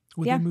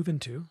they move in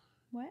too?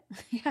 What?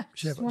 Yeah.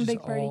 Just one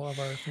big party. All of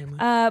our family.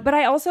 But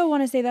I also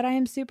want to say that I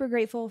am super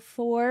grateful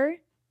for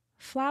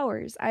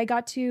flowers. I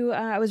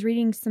was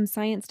reading some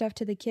science stuff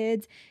to the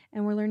kids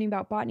and we're learning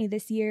about botany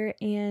this year.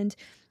 And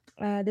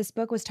this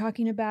book was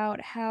talking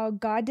about how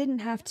God didn't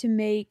have to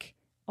make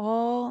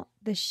all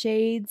the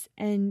shades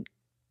and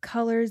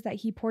colors that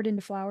he poured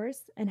into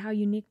flowers and how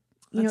unique,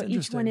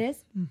 each one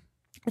is.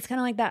 It's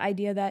kind of like that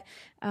idea that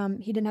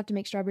he didn't have to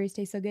make strawberries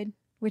taste so good,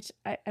 which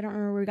I don't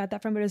remember where we got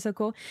that from, but it was so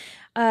cool.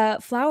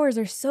 Flowers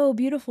are so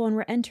beautiful and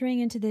we're entering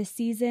into this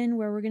season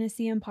where we're going to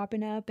see them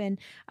popping up. And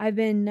I've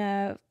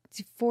been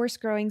force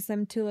growing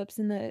some tulips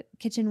in the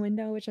kitchen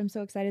window, which I'm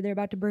so excited. They're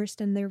about to burst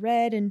and they're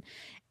red. And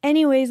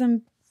anyways,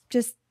 I'm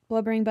just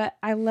blubbering, but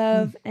I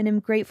love and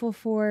am grateful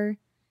for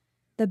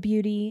the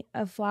beauty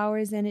of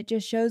flowers. And it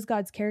just shows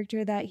God's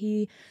character that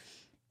he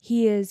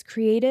is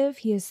creative.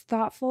 He is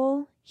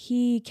thoughtful.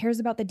 He cares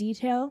about the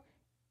detail.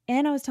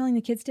 And I was telling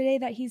the kids today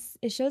that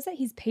it shows that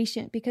he's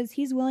patient because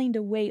he's willing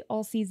to wait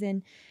all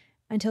season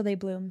until they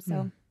bloom.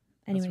 So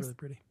anyways, that's really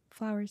pretty.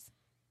 Flowers.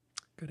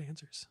 Good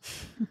answers.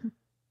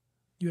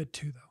 You had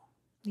 2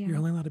 though. Yeah. You're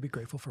only allowed to be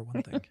grateful for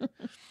one thing.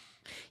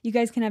 You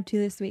guys can have 2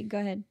 this week. Go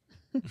ahead.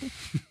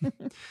 All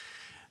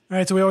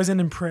right, so we always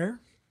end in prayer.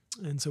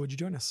 And so would you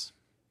join us?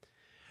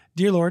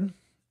 Dear Lord,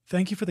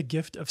 thank you for the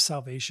gift of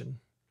salvation.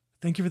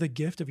 Thank you for the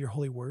gift of your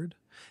holy word.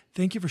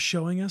 Thank you for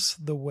showing us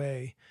the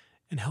way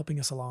and helping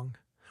us along.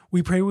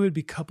 We pray we would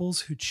be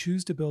couples who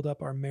choose to build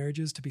up our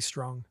marriages to be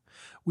strong.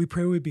 We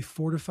pray we would be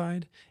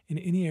fortified in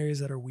any areas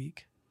that are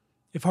weak.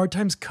 If hard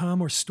times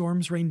come or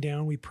storms rain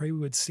down, we pray we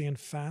would stand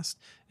fast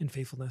in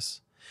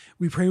faithfulness.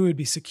 We pray we would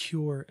be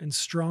secure and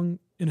strong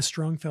in a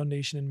strong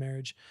foundation in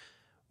marriage,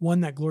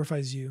 one that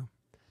glorifies you.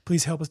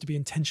 Please help us to be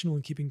intentional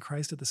in keeping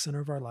Christ at the center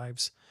of our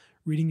lives,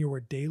 reading your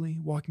word daily,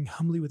 walking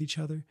humbly with each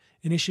other,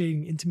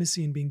 initiating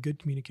intimacy, and being good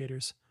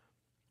communicators.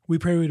 We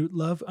pray we would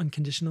love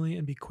unconditionally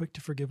and be quick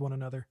to forgive one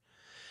another.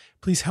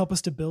 Please help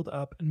us to build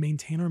up and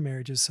maintain our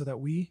marriages so that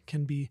we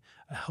can be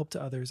a help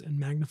to others and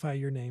magnify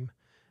your name.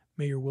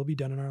 May your will be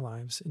done in our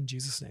lives. In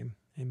Jesus' name,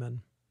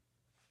 amen.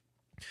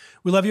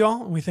 We love you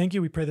all, and we thank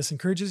you. We pray this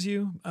encourages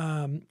you.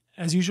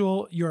 As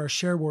usual, you're our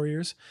share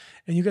warriors,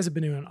 and you guys have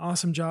been doing an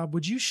awesome job.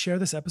 Would you share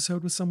this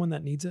episode with someone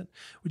that needs it?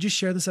 Would you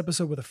share this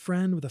episode with a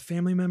friend, with a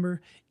family member,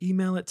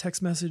 email it,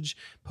 text message,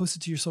 post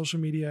it to your social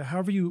media,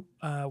 however you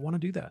want to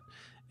do that?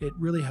 It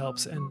really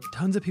helps, and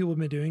tons of people have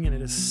been doing it, and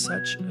it is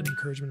such an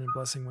encouragement and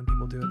blessing when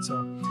people do it.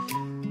 So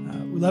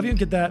we love you, and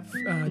get that,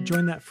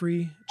 join that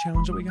free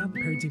challenge that we got, the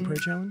Parenting Prayer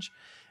Challenge,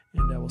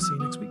 and we'll see you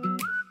next week.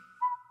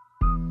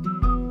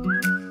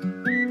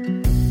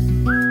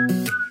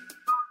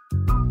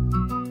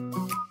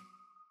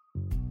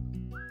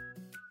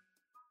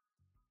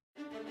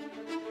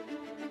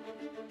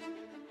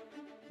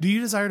 Do you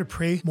desire to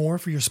pray more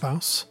for your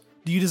spouse?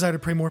 Do you desire to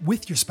pray more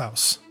with your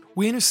spouse?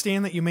 We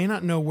understand that you may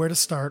not know where to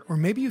start, or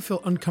maybe you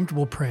feel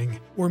uncomfortable praying,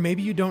 or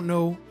maybe you don't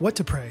know what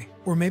to pray,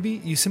 or maybe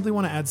you simply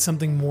want to add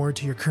something more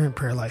to your current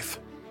prayer life.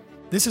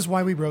 This is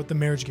why we wrote The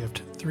Marriage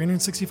Gift,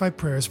 365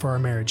 Prayers for Our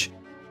Marriage.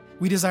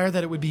 We desire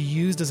that it would be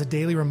used as a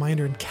daily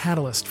reminder and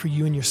catalyst for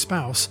you and your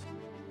spouse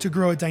to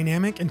grow a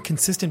dynamic and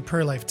consistent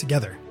prayer life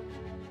together.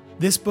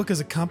 This book is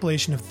a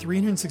compilation of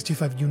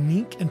 365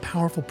 unique and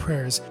powerful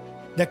prayers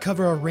that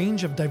cover a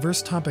range of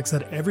diverse topics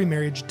that every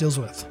marriage deals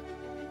with.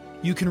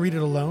 You can read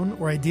it alone,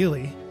 or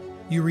ideally,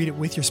 you read it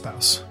with your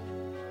spouse.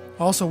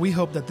 Also, we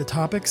hope that the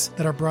topics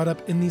that are brought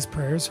up in these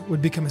prayers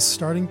would become a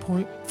starting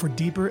point for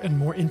deeper and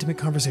more intimate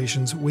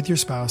conversations with your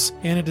spouse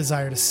and a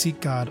desire to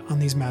seek God on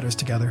these matters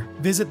together.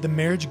 Visit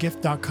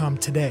themarriagegift.com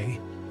today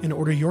and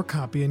order your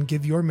copy and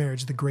give your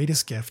marriage the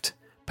greatest gift,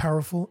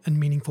 powerful and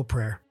meaningful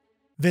prayer.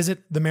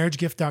 Visit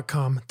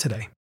themarriagegift.com today.